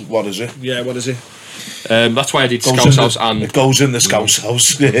are they? What is it? Yeah, what is it? That's why I did Scouse House, and it goes in the Scouse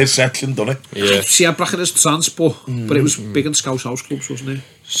House section, doesn't it? Yeah. See, I bracket as trance, but it was big in Scouse House clubs, wasn't it?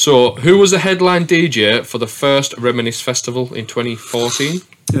 So, who was the headline DJ for the first Reminisce Festival in 2014?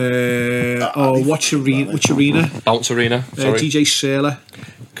 Which arena? Bounce Arena. Sorry. DJ Sailor.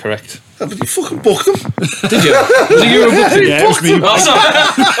 Correct. But you fucking booked them. Did you? Was it you who booked it? Yeah, it was me. Oh, sorry.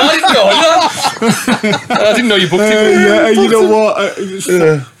 I didn't know you booked it. Yeah, you know what?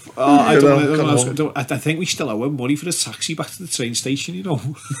 I think we still owe him money for the taxi back to the train station, you know.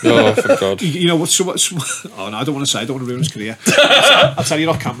 Oh, for God. You know, what's oh, no, I don't want to say. I don't want to ruin his career. I'll tell you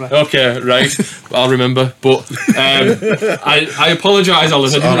off camera. Okay, right. I'll remember. But I apologise, Alan.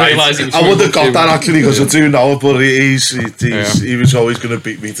 I didn't realise it was I would have got that, actually, because I do know it, but he was always going to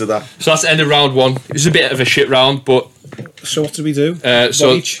beat me to that. So that's the end of round 1. It was a bit of a shit round, but... So what did we do?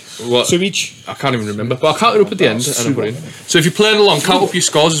 Two each? I can't even remember, but I'll count it up at the end and I put in. So if you're playing along, count up your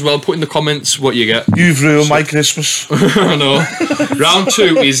scores as well, put in the comments what you get. You've ruined my Christmas. I know. Round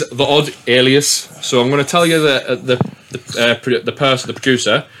 2 is the odd alias. So I'm going to tell you the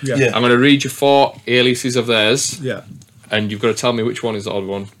producer. Yeah. I'm going to read you 4 aliases of theirs. Yeah. And you've got to tell me which one is the odd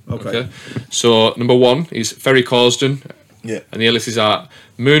one. Okay. So number 1 is Ferry Corsden. Yeah. And the aliases are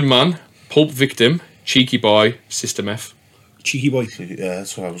Moonman, Pulp Victim, Cheeky Boy, System F. Cheeky boy. Yeah,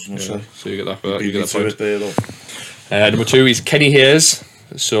 that's what I was going to say. So you get that. You Beat get me that to it point. there, though. Number 2 is Kenny Hayes.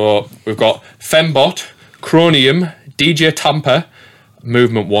 So we've got Fembot, Cronium, DJ Tampa,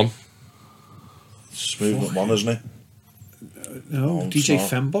 Movement 1. It's Movement 1, isn't it? No, it's DJ not.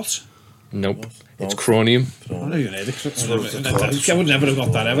 Fembot. Nope. It's No. Cronium. I know you heard it. It's I would never have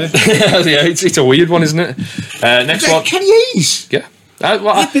got that ever. Yeah, it's a weird one, isn't it? Next one. Kenny Hayes. Yeah. Well,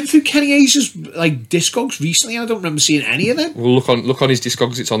 I've been through Kenny Hayes' like Discogs recently. And I don't remember seeing any of them. we'll look on his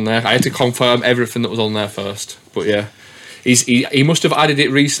Discogs. It's on there. I had to confirm everything that was on there first, but yeah, he must have added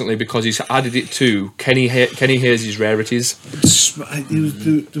it recently because he's added it to Kenny Hayes' rarities.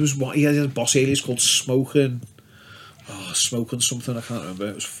 There was what he had a boss alias called Smoking something. I can't remember.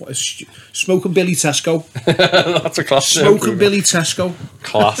 It was Smoking Billy Tesco. That's a class. Smoking Billy Tesco.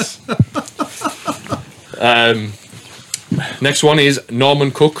 Class. Next one is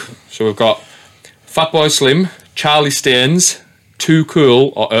Norman Cook. So we've got Fatboy Slim, Charlie Staines, Too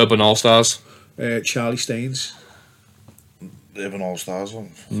Cool, or Urban All Stars. Charlie Staines. Urban All Stars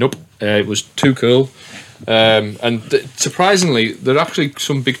one. Nope, it was Too Cool. Surprisingly, there are actually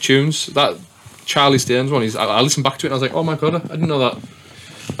some big tunes. That Charlie Staines one is. I listened back to it and I was like, oh my god, I didn't know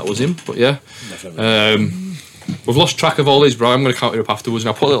that was him. But yeah, we've lost track of all these, bro. I'm going to count it up afterwards, and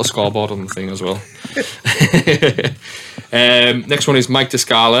I'll put a little scoreboard on the thing as well. Next one is Mike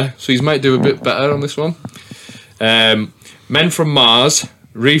DeScala, so he might do a bit better on this one. Men from Mars,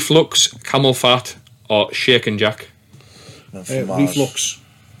 Reflux, Camel Fat, or Shake and Jack. Reflux.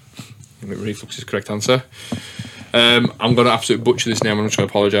 Reflux is the correct answer. I'm going to absolutely butcher this name. I'm just going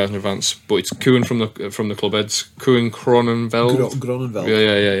to apologise in advance, but it's Kuhn from the Clubheads. Kuhn Cronenveld.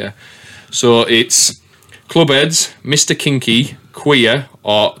 Gronenveld. Yeah. So it's Clubheads, Mr. Kinky, Queer,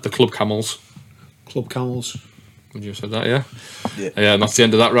 or the Club Camels. Club Camels. Would you have said that? Yeah. Yeah. And that's the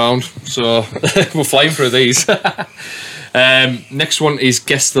end of that round. So we're flying through these. Next one is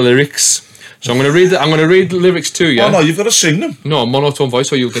guess the lyrics. So I'm going to read the lyrics to you. Oh no, you've got to sing them. No, monotone voice,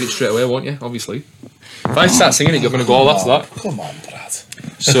 so you'll get it straight away, won't you? Obviously. If I start singing it, you're going to go, oh, that's that. Come on, Brad.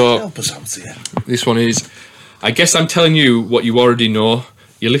 So Help us out here. this one is, I guess I'm telling you what you already know.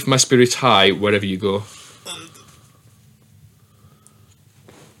 You lift my spirits high wherever you go.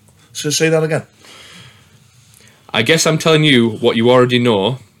 So say that again. I guess I'm telling you what you already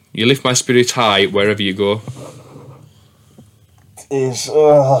know. You lift my spirits high wherever you go.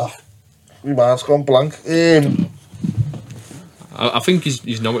 My mind's gone blank. I think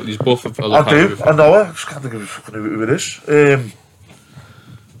he's know it. He's both. I do. I know it. I just can't think of who it is.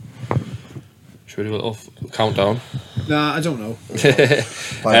 Should we do a little countdown? Nah, I don't know.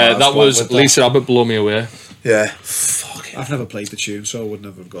 That was Lisa Abbott, Blow Me Away. Yeah. Fuck. I've never played the tune, so I would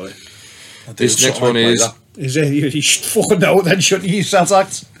never have got it. This next one is. Is it? You should fucking know then, shouldn't you, Sat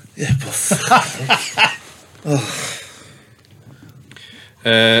Act? Yeah,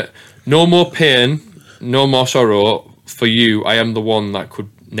 but No more pain, no more sorrow. For you, I am the one that could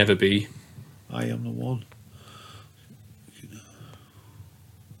never be. I am the one.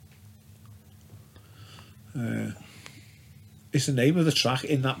 Is the name of the track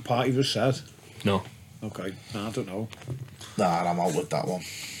in that part you just said? No. Okay, nah, I don't know. nah, I'm out with that one.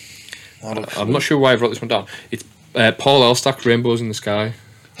 I'm not sure why I wrote this one down. It's Paul Elstack, Rainbows in the Sky.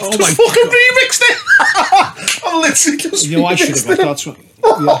 Oh Just my fucking God. remixed it. I'm literally just You know, I should have remixed got it. that one.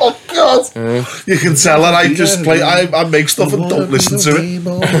 Oh God! You can tell that I just play. I make stuff and don't listen to it.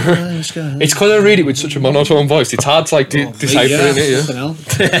 It's because I read it with such a monotone voice. It's hard to like decipher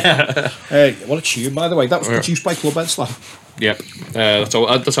it. Hey, what a tune, by the way. That was produced by Clubhead Slack. Yeah,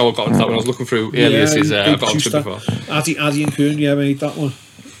 that's how I got into that when I was looking through aliases. I got onto it before. Addy and Kuhn, yeah, made that one.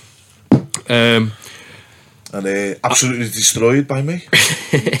 And absolutely destroyed by me.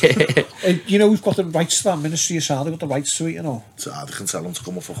 You know, we've got the rights to that Ministry of Sound. They've got the rights to it, you know. So I can tell them to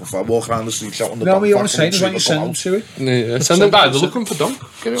come and fucking fire. Walk around the street shouting the No, dog what you want back to say and is when you see send what them come to it. Yeah, send them back. They're looking for Dom.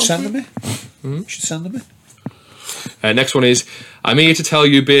 Get it on Send through. them it. You should send them it. Next one is, I'm here to tell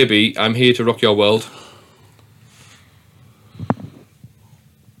you, baby, I'm here to rock your world.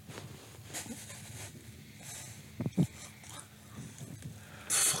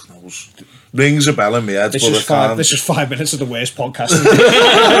 Fuck knows. Rings a bell in my head, This but is I can't. This is 5 minutes of the worst podcast.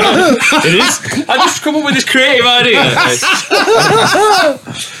 It is. I just come up with this creative idea.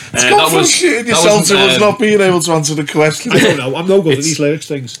 It's got from shitting yourself to us not being able to answer the question. I don't know. I'm no good at these lyrics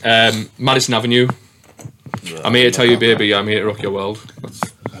things. Madison Avenue. I'm here to tell you, baby, I'm here to rock your world.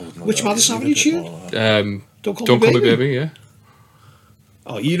 Which Madison Avenue tune? Don't Call Don't Me Call Me Baby? Baby, yeah.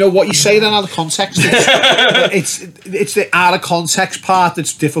 Oh, you know what you say then out of context. It's the out of context part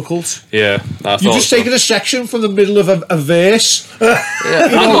that's difficult. Yeah. You're just taking a section from the middle of a verse. I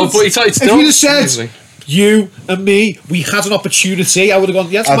know, but it's If still. you'd have said, you and me, we had an opportunity. I would have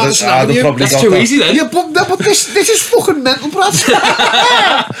gone, yeah, it's Madison Avenue. That's too easy then. Yeah, but this is fucking mental, Brad.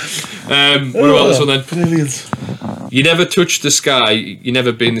 What about this one then? Brilliant. You never touched the sky. You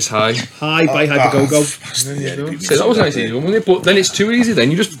never been this high. Hi, by Hyper-Go-Go. So that was a nice easy one, wasn't it? But then it's too easy.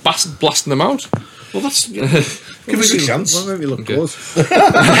 Then you just blasting them out. Well, that's... Give us a chance. Why don't you look good?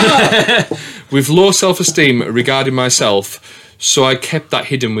 With low self-esteem regarding myself, so I kept that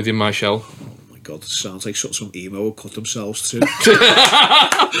hidden within my shell. Oh my God, this sounds like some emo would cut themselves to.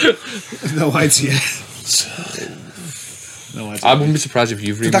 No idea. No idea. I wouldn't be surprised if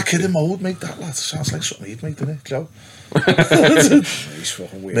you've Did that kid in Mold make that, lad? Sounds like something he'd make, doesn't it, Joe? He's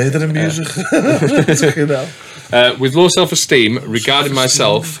fucking weird. Murdering music. With low self-esteem regarding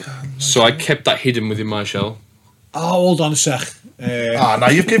myself, so I kept that hidden within my shell. Oh, hold on a sec. Now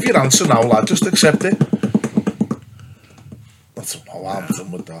you've given your answer now, lad. Just accept it. I don't know what I'm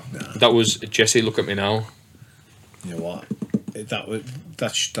done with that. That was Jesse. Look at me now. You know what?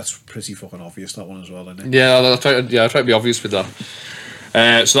 That's pretty fucking obvious, that one as well, isn't it? Yeah, I try to be obvious with that.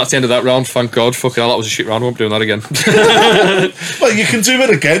 So that's the end of that round. Thank God. Fucking hell, that was a shit round. I won't be doing that again. Well, you can do it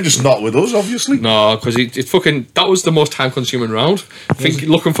again, just not with us, obviously. No, because it fucking, that was the most time-consuming round. I think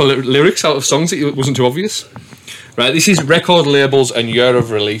looking for lyrics out of songs that it wasn't too obvious. Right, this is record labels and year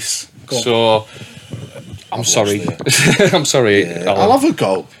of release. So, I'm sorry. I'm sorry. Yeah, I'll have a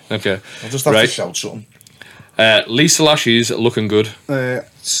go. Okay. I'll just have to shout something. Lisa Lashes, Looking Good.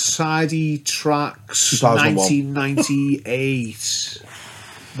 Tidy Tracks, 2001. 1998.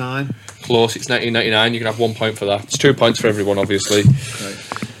 9. Close, it's 1999. You can have 1 point for that. It's 2 points for everyone, obviously. Right.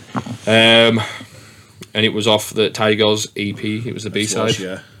 And it was off the Tidy Girls EP. It was the B-side.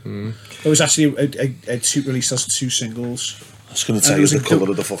 Yeah. It was actually a two released as 2 singles. I was going to tell you the colour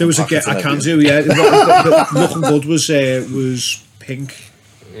of the fucking There was packet. I can do, yeah. Looking Good was pink.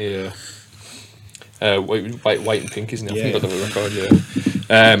 Yeah. White and pink, isn't it? Yeah. I think I got the record,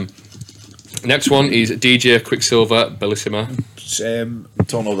 yeah. Next one is DJ Quicksilver, Bellissima.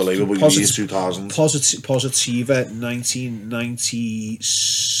 Don't know the label, but you use 2000. Positiva,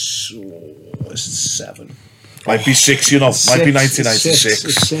 1997. Might be 6, you know. Might be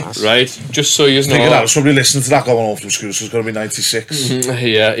 1996. Six. Right, just so you know. Think of that. Somebody listening to that going off from school, so it's going to be 96.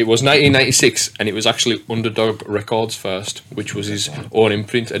 Yeah, it was 1996, and it was actually Underdog Records first, which was his own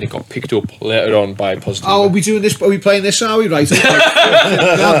imprint, and it got picked up later on by Positive. Oh, are we doing this? Are we playing this? Are we right?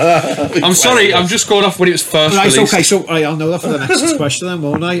 I'm sorry, I'm just going off when it was first Right, released. okay, so I'll know that for the next question then,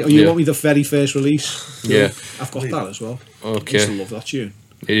 won't I? Or you want me the very first release? Yeah. I've got that as well. Okay. I used to love that tune.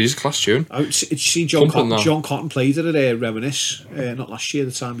 It is a class tune. I've seen John Cotton played it at Reminisce, not last year,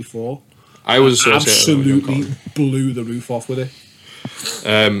 the time before. I was associated with absolutely blew the roof off with it.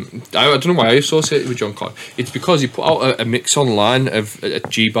 I don't know why I associate it with John Cotton. It's because he put out a mix online of a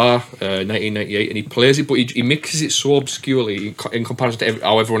G-Bar 1998, and he plays it, but he mixes it so obscurely in comparison to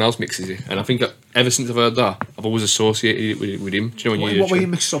how everyone else mixes it. And I think that ever since I've heard that, I've always associated it with him. Do you know What way you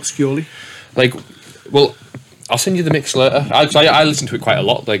mix it obscurely? Like, well, I'll send you the mix later. I listen to it quite a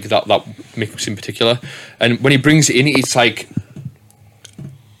lot, like that mix in particular. And when he brings it in, it's like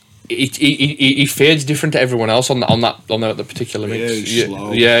he fades different to everyone else on that particular mix.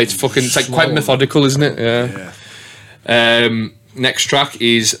 Yeah, it's fucking. It's like quite methodical, isn't it? Yeah. Next track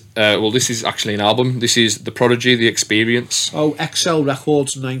is this is actually an album. This is The Prodigy, The Experience. Oh, XL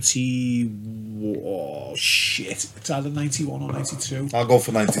Records 90. Oh shit! It's either 91 or 92. I'll go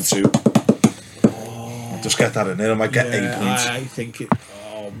for 92. Just get that in there. I might get 8 points. I think it.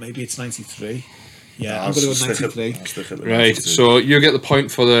 Oh, maybe it's 93. Yeah, I'm going to go 93. Right, so you get the point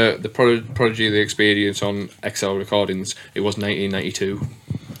for the Prodigy, The Experience on XL Recordings. It was 1992.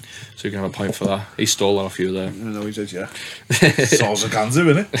 So you can have a point for that. He stole that off you there. I know he did, yeah. Sounds a can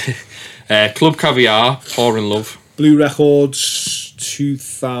do, innit? Club Caviar, Pour in Love. Blue Records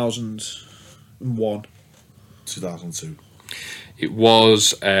 2001. 2002. It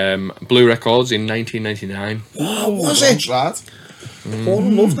was Blue Records in 1999. Oh, was it? Right. Pour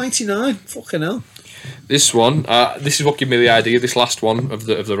in Love 99. Fucking hell. This one, this is what gave me the idea. This last one of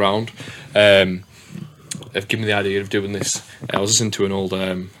the round, have given me the idea of doing this. I was listening to an old.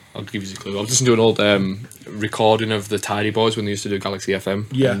 I'll give you a clue. I was listening to an old recording of the Tidy Boys when they used to do Galaxy FM.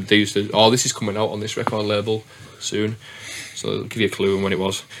 Yeah. And they used to. Oh, this is coming out on this record label soon. So I'll give you a clue on when it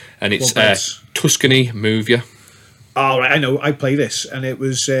was. And it's Tuscany Move Ya. Oh, right, I know. I play this, and it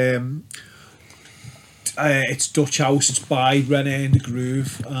was. It's Dutch House. It's by René in the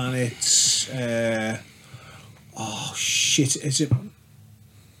Groove, and it's. Oh shit! Is it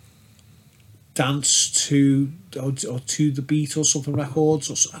Dance to or to the Beat or something records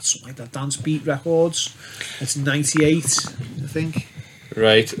or something like that? Dance Beat Records. It's 98, I think.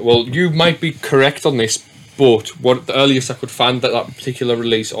 Right. Well, you might be correct on this, but what the earliest I could find that particular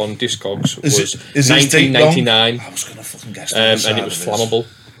release on Discogs was is 1999. I was gonna fucking guess and it was flammable.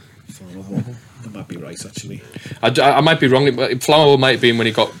 That might be right, actually. I might be wrong. Flammable might have been when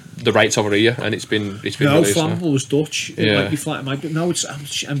he got the rights over here, and it's been No, released. flammable was Dutch. It Yeah. might be flat. It might be, no, it's.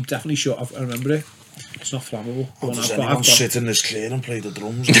 I'm definitely sure. I remember it. It's not flammable. The one Does I've got. anyone sit in this clear and play the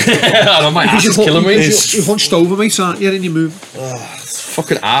drums? I know, my ass is killing me. You're hunched over, mate, aren't you? And you move.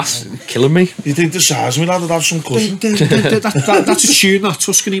 Fucking ass killing me. You think the size of me lad would have some cushion? That's a tune, that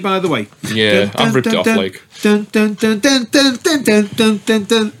Tuscany, by the way. Yeah, I've ripped it off like.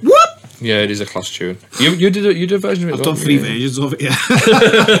 Whoop! Yeah, it is a class tune. You did a version of it. I've done 3 versions of it. Yeah.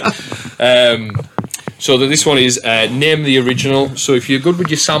 So this one is name the original. So if you're good with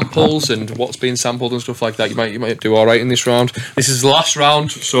your samples and what's being sampled and stuff like that, you might do all right in this round. This is the last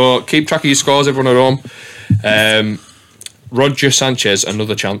round, so keep track of your scores, everyone at home. Roger Sanchez,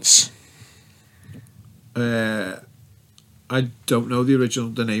 Another Chance. I don't know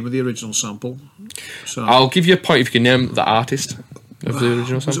the name of the original sample. So I'll give you a point if you can name the artist of the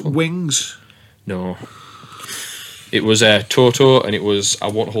original was it sample. Wings? No. It was Toto, and it was I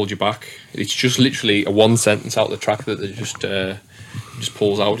Won't Hold You Back. It's just literally a one sentence out of the track that they just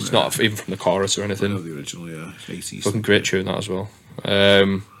pulls out. It's not even from the chorus or I know anything. the original, yeah. 80s. Fucking great tune that as well.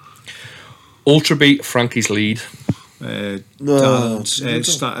 Ultrabeat, Frankie's Lead.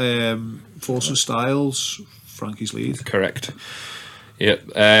 Force and Styles, Frankie's Lead. Correct.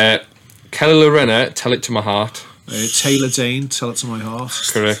 Yep. Kelly Lorena, Tell It to My Heart. Taylor Dane, Tell It to My Heart.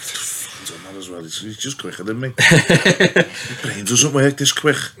 Correct. Done that as well. He's just quicker than me. My brain doesn't work this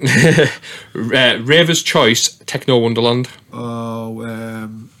quick. Raver's Choice, Techno Wonderland. Oh,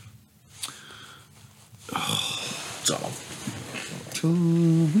 Don't.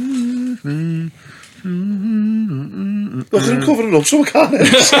 Look at him covering up so I can't.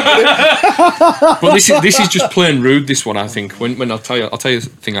 But this is just plain rude. This one, I think. When I'll tell you the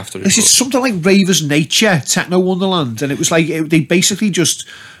thing after it. This is something like Raver's Nature, Techno Wonderland, and it was like they basically just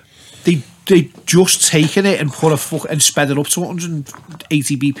they just taken it and put and sped it up to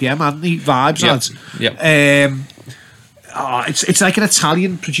 180 BPM, hadn't they? Vibes, lads. Yeah. It's like an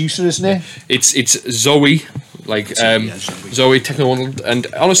Italian producer, isn't it? It's Zoe, like Zoe Techno Wonderland, and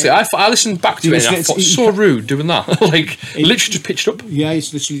honestly, I listened back to it and I thought so rude doing that. Like literally just pitched up. Yeah,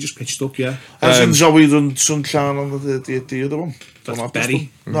 it's literally just pitched up. Yeah. Hasn't Zoe done Sunshine on the other one? That's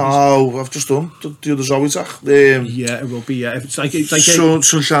Betty. No, I've just done the other Zoe track. Yeah, it will be. Yeah, it's like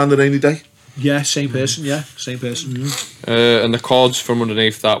Sunshine the Rainy Day. Yeah, same person. Yeah, same person. And the chords from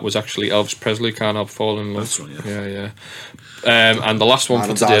underneath that was actually Elvis Presley, Can't Help Falling in Love. That's right, Yeah. And the last one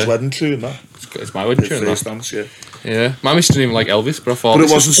for today. Dad's wedding tune, that. It's my wedding tune. First dance, yeah. Yeah, my miss didn't even like Elvis, but I thought. But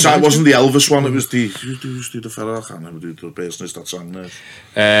it wasn't the Elvis one. It was who's the fella? I can't remember the person that sang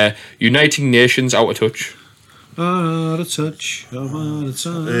there. Uniting Nations, Out of Touch. Out of touch, I'm out of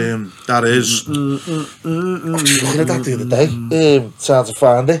time. That is. I was looking at that the other day. Trying to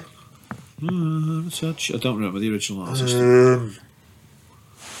find it. Out of touch. I don't remember the original artist.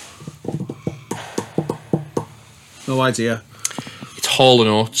 No idea. It's Hall and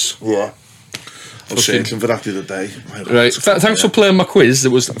Oates. Yeah. I was searching for that the other day. Right. Thanks for playing my quiz.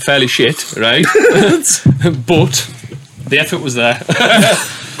 It was fairly shit, right? But the effort was there.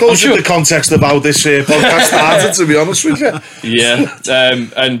 Goes in the context of how this podcast started, to be honest with you. Yeah.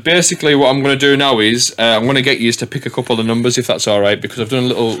 And basically what I'm going to do now is I'm going to get you to pick a couple of numbers, if that's all right, because I've done a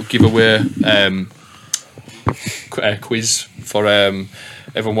little giveaway quiz for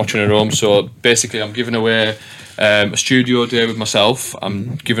everyone watching at home. So basically I'm giving away a studio day with myself.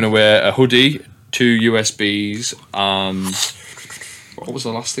 I'm giving away a hoodie, 2 USBs, and what was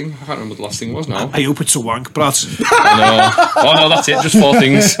the last thing? I can't remember what the last thing was now. I hope it's a wank, Brad. No. Oh no, that's it. Just 4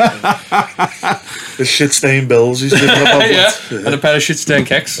 things. The shit stained bills he's thinking about. Yeah, and a pair of shit stained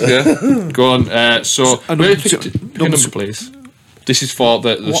kecks. Yeah. Go on. So pick a number, please. This is for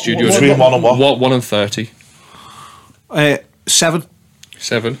the studio. Between 1 and what? 1 and 30. 7.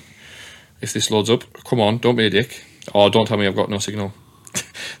 7. If this loads up, come on, don't be a dick. Or don't tell me I've got no signal.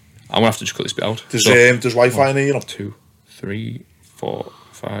 I'm gonna have to just cut this bit out. Does Wi-Fi near you? 2, 3, 4,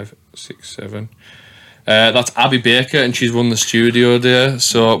 5, 6, 7. That's Abby Baker, and she's won the studio there.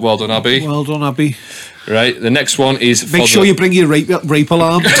 So well done, Abby. Well done, Abby. Right, the next one is. Make sure you bring your rape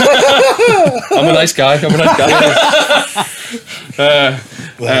alarm. I'm a nice guy. 1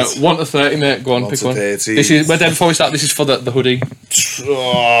 to 30, mate. Go on, pick one. 30. This is before we start. This is for the hoodie.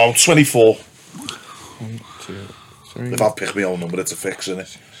 24. 1, 2, 3. If I pick my own number, it's a fix, isn't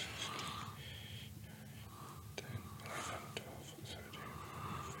it?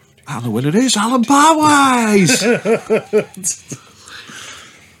 And the winner is Alan Barwise.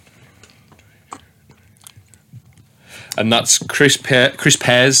 and that's Chris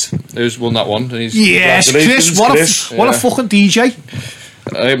Pears who's won that one. And he's Yes, Chris, what a fucking DJ.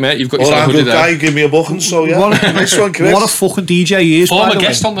 Hey, mate, you've got Well, yourself I'm a a hoodie good there. guy, give me a booking, so yeah. Nice one, Chris. What a fucking DJ he is. by Former the way.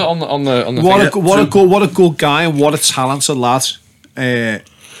 guest on the What a good guy and what a talented lad. I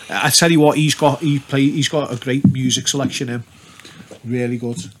tell you what, he's got a great music selection in. Really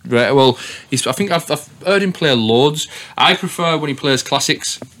good. Right, well, I think I've heard him play loads. I prefer when he plays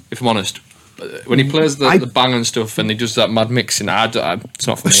classics, if I'm honest. When he plays the bang and stuff and he does that mad mixing, it's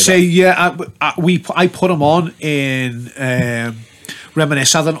not for me. Say, yeah, I put him on in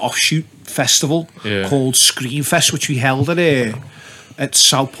Reminisce had an offshoot festival called Screenfest, which we held at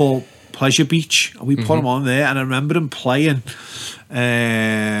Southport Pleasure Beach. And we put him on there, and I remember him playing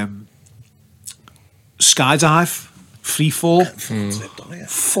Skydive, Freefall,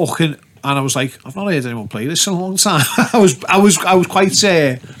 fucking. And I was like, I've not heard anyone play this in a long time. I was quite, I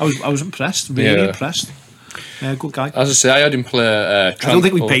was impressed, really impressed. Good guy. As I say, I had him play. I don't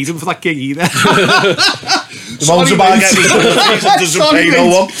think we paid him for that gig either. The mom's about getting doesn't pay no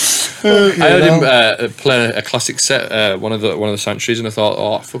one. I heard him play a classic set, one of the sanctuaries, and I thought,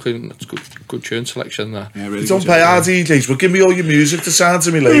 oh, fucking, that's good tune selection there. Yeah, really Don't pay our DJs, but give me all your music to sign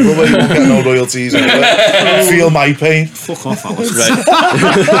to me label, where you won't get no royalties. Feel my pain. Fuck off, Alice.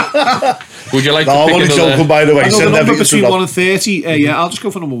 Right. Would you like No, to I'm pick only another? joking, by the way. I know the Send number everything between to 1 and 30. Yeah, I'll just go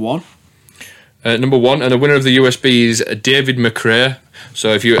for number 1. Number 1, and the winner of the USB is David McRae.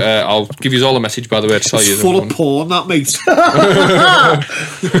 So if you, I'll give you all a message, by the way, to tell you. It's full of porn, that, mate.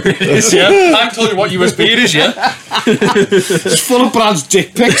 Yeah, I told you what USB it is, yeah. It's full of Brad's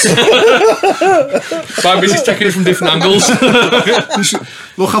dick pics. I'm busy checking it from different angles.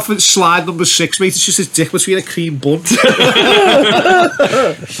 Look up at slide number 6, mate. It's just his dick between a cream bun. You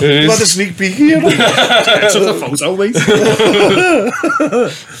had a sneak peek here. Took the photo, mate.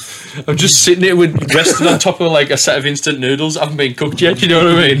 I'm just sitting here resting on top of like a set of instant noodles. I haven't been cooked yet, you know what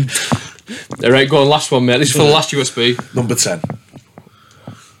I mean? Alright, go on, last one, mate. This is for the last USB. Number 10.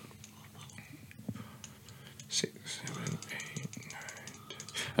 6, 7, 8, 9.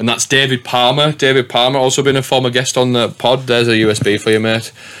 And that's David Palmer. David Palmer, also been a former guest on the pod. There's a USB for you,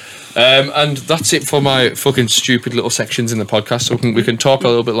 mate. And that's it for my fucking stupid little sections in the podcast. So we can talk a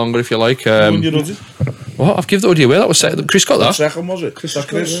little bit longer if you like. What? I've given the hoodie away. That was Chris got that. Second, was it? Chris?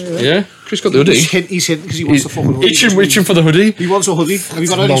 Yeah, Chris got the hoodie. He's hinting because he wants the fucking hoodie. Itching for the hoodie. He wants a hoodie. Have you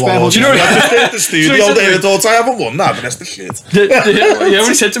got any spare hoodies? Do you know what? I just did the studio there. I thought I haven't won that, but that's the shit. Yeah, when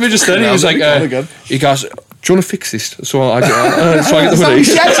he said to me just then, he was like, he goes, do you want to fix this? So I get the hoodie.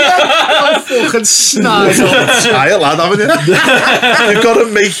 Fucking snide. Tire, lad, haven't you? You've got to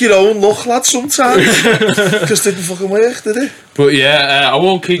make your own look, lad, sometimes. Just didn't fucking work, did it? But yeah, I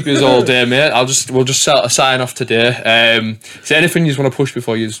won't keep you all day, mate. We'll just sign off today. Is there anything you want to push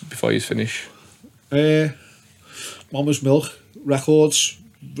before you finish? Mama's Milk Records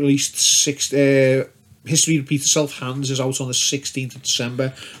released History Repeats Itself. Hands is out on the 16th of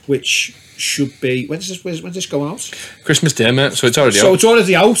December, which should be when's this going out? Christmas Day, mate. So it's already out. So it's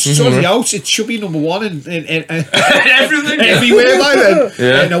already out. It's already out. It should be number 1 in everything, everywhere by then.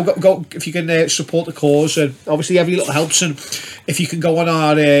 Yeah. Go if you can support the cause, and obviously every little helps. And if you can go on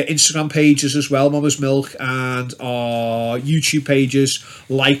our Instagram pages as well, Mama's Milk, and our YouTube pages,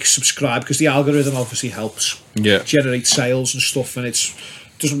 like, subscribe, because the algorithm obviously helps generate sales and stuff, and it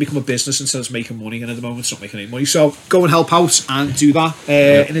doesn't become a business until it's making money, and at the moment it's not making any money. So go and help out and do that.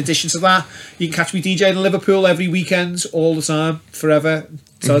 In addition to that, you can catch me DJing in Liverpool every weekend, all the time, forever.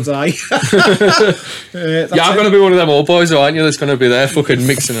 So I die. I'm going to be one of them old boys, though, aren't you? That's going to be there fucking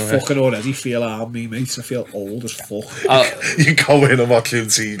mixing away. Fucking already feel arm me, mate. I feel old as fuck. You go in and watch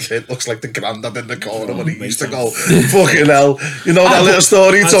him see it looks like the grandad in the corner when he used to go, fucking hell. You know that little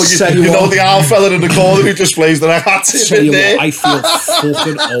story? You know the owl fella in the corner who just plays the hats in there? I feel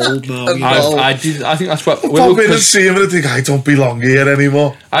fucking old now. I think that's what... Pop in and see him and I think, I don't belong here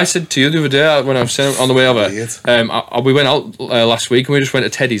anymore. I said to you the other day when I was on the way over, we went out last week and we just went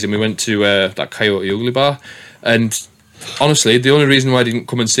to Teddy's and we went to that Coyote Ugly bar, and honestly the only reason why I didn't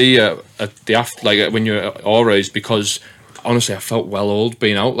come and see you at the after, like when you're at Aura, is because honestly I felt well old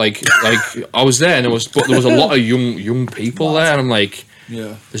being out. Like I was there and there was a lot of young people there, and I'm like,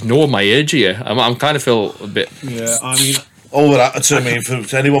 there's no one my age here. I'm kind of feel a bit. Yeah, I mean. Over that, I mean,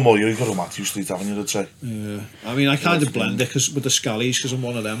 for anyone more, you've got a Matthew Street, haven't you, I'd say? Yeah, I mean, I kind of blend it with the Scallies because I'm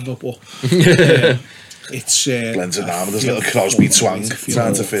one of them, but it's blends it down with this little Crosby twang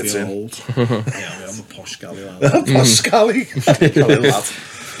trying to fit in. Yeah, I'm a posh Scally. Posh Scally.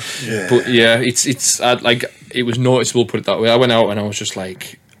 But yeah, it's like it was noticeable. Put it that way. I went out and I was just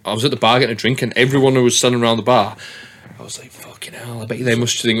like, I was at the bar getting a drink, and everyone who was standing around the bar, I was like, fuck. fucking hell, I bet they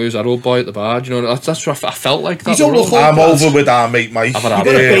must think it was that old boy at the bar. You know, that's what I felt like. That You don't look like I'm that. over with our mate Mike. I've had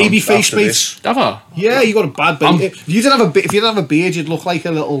You got a baby after face, mate. this. Have I? Yeah, you got a bad baby. If you didn't have a beard, you'd look like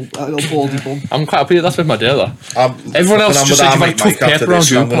a little baldy bum. I'm quite happy. That's with my day, though. When Everyone else I'm just with said our you've had mate tough Mike after paper around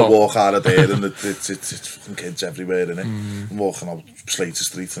this, you. I'm going to Paul. walk out of there and it's fucking kids everywhere, innit? I'm walking out Slater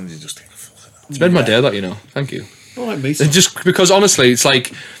Street and you just think, fucking hell. It's made my day, that, you know. Thank you. All right, mate. Just because, honestly, it's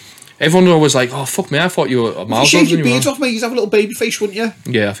like... Everyone was like, "Oh fuck me! I thought you were a If you miles shave older your than you beard were." off, mate, you'd have a little baby face, wouldn't you?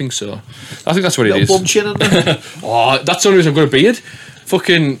 Yeah, I think so. I think that's what it Little is. bum chin and that. Oh, that's the only reason I've got a beard.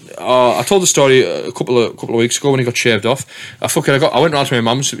 Fucking, I told the story a couple of weeks ago when he got shaved off. I went round to my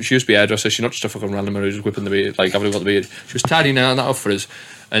mum's. She used to be a hairdresser. She's not just a fucking random who's whipping the beard, like having got the beard. She was tidying that up for us,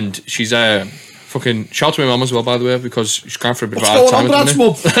 and she's fucking shout out to my mum as well, by the way, because she's going for a bit of a hard time at the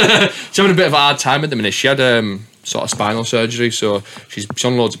minute. She's having a bit of a hard time at the minute. She had sort of spinal surgery, so she's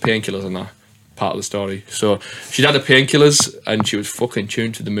on loads of painkillers and that. Part of the story. So she'd had her painkillers and she was fucking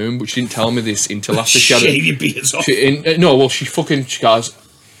tuned to the moon, but she didn't tell me this until after she had Shave your beards off. she goes,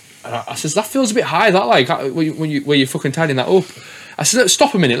 I says, that feels a bit high, that, like, when you fucking tidying that up. I said,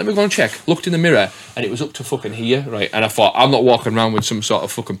 stop a minute, let me go and check. Looked in the mirror and it was up to fucking here, right? And I thought, I'm not walking around with some sort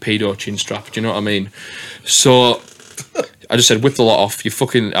of fucking pedo chin strap, do you know what I mean? So I just said, whip the lot off. You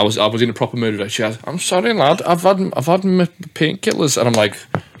fucking, I was in a proper mood with her. She goes, I'm sorry, lad, I've had my painkillers. And I'm like,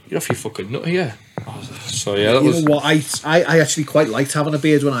 you're off your fucking nut here. So yeah, that was. You know what? I actually quite liked having a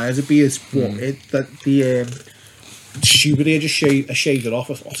beard when I had a beard, but the stupid I just shaved it off.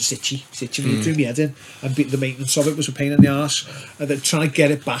 I thought it's itchy, it threw me head in, and the maintenance of it was a pain in the arse. And then trying to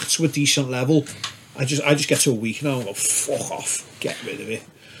get it back to a decent level, I just get to a week now and go, fuck off, get rid of it.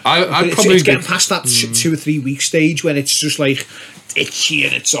 It's getting past that 2 or 3 week stage when it's just like itchy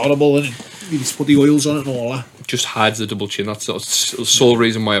and it's horrible, and you just put the oils on it and all that. Just hides the double chin. That's the sole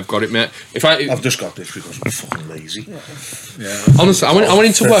reason why I've got it, mate. I've just got this because I'm fucking lazy. Yeah. Honestly, I went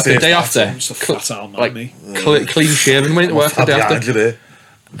into work the day after, clean shaven. Went into work the day after,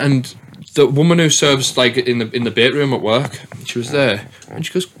 and the woman who serves like in the bait room at work, she was there, and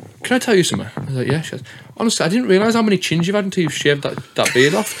she goes, "Can I tell you something?" I was like, "Yeah." She goes, "Honestly, I didn't realise how many chins you've had until you've shaved that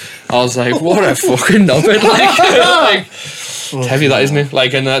beard off." I was like, "What a fucking knobhead!" Like, it's heavy, that, isn't it?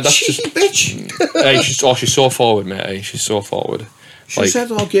 Like, and that's just bitch. Hey, she's so forward, mate. Hey, she's so forward. She said,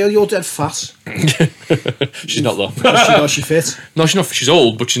 "Oh, girl, you're dead fat." She's not though. Is she fit? No, she's not. She's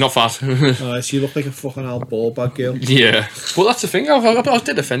old, but she's not fat. So you look like a fucking old ball bag girl. Yeah, but that's the thing. I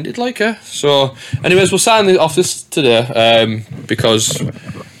did offended, like her. So, anyways, we'll sign off this today because I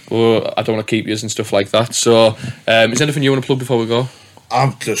don't want to keep you and stuff like that. So, is there anything you want to plug before we go?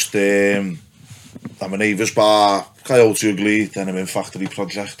 I'm just I'm an Ava's bar, Coyote Ugly, then I'm in Factory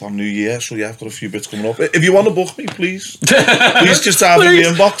Project on New Year, so yeah, I've got a few bits coming up. If you want to book me, please just have in the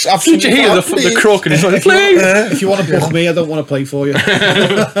inbox. Did you hear the croak in his voice? Please. If you want to book me, I don't want to play for you.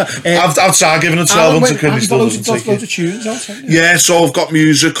 I've started giving it 12 months and still doesn't take it. Loads of tunes out, haven't you? Yeah, so I've got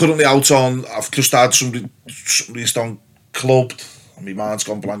music currently out on, I've just had somebody on Clubbed. My mind's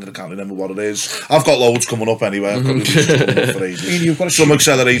gone blank and I can't remember what it is. I've got loads coming up anyway. I've got releases coming up for ages. Some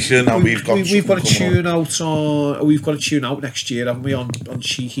acceleration, and we've got a tune out on. We've got a tune out next year, haven't we? On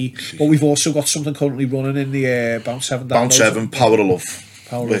Cheeky, but we've also got something currently running in the Bounce 7. Bounce 7, Power of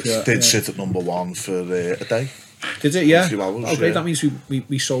Love, which yeah, did sit at number 1 for a day. Did it? Yeah. A few hours, okay, yeah. that means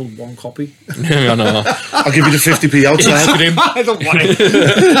we sold 1 copy. I know. I'll give you the 50p outside. I don't want it.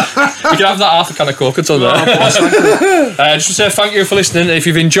 You can have that half a can of Coke. It's on there. Just to say thank you for listening. If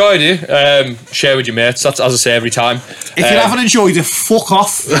you've enjoyed it, share with your mates. That's as I say every time. If you haven't enjoyed it, fuck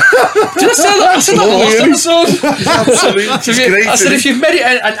off. Did I say that? I said that last episode. Absolutely, it's great. I said if you've made it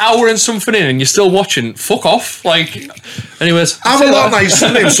an hour and something in and you're still watching, fuck off. Like, anyways, I'm a lot nicer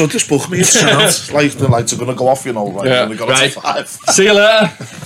than him, so just book me. It sounds like the lights are going to go off, you know. Right? Yeah, Only got right. it to 5. See you later.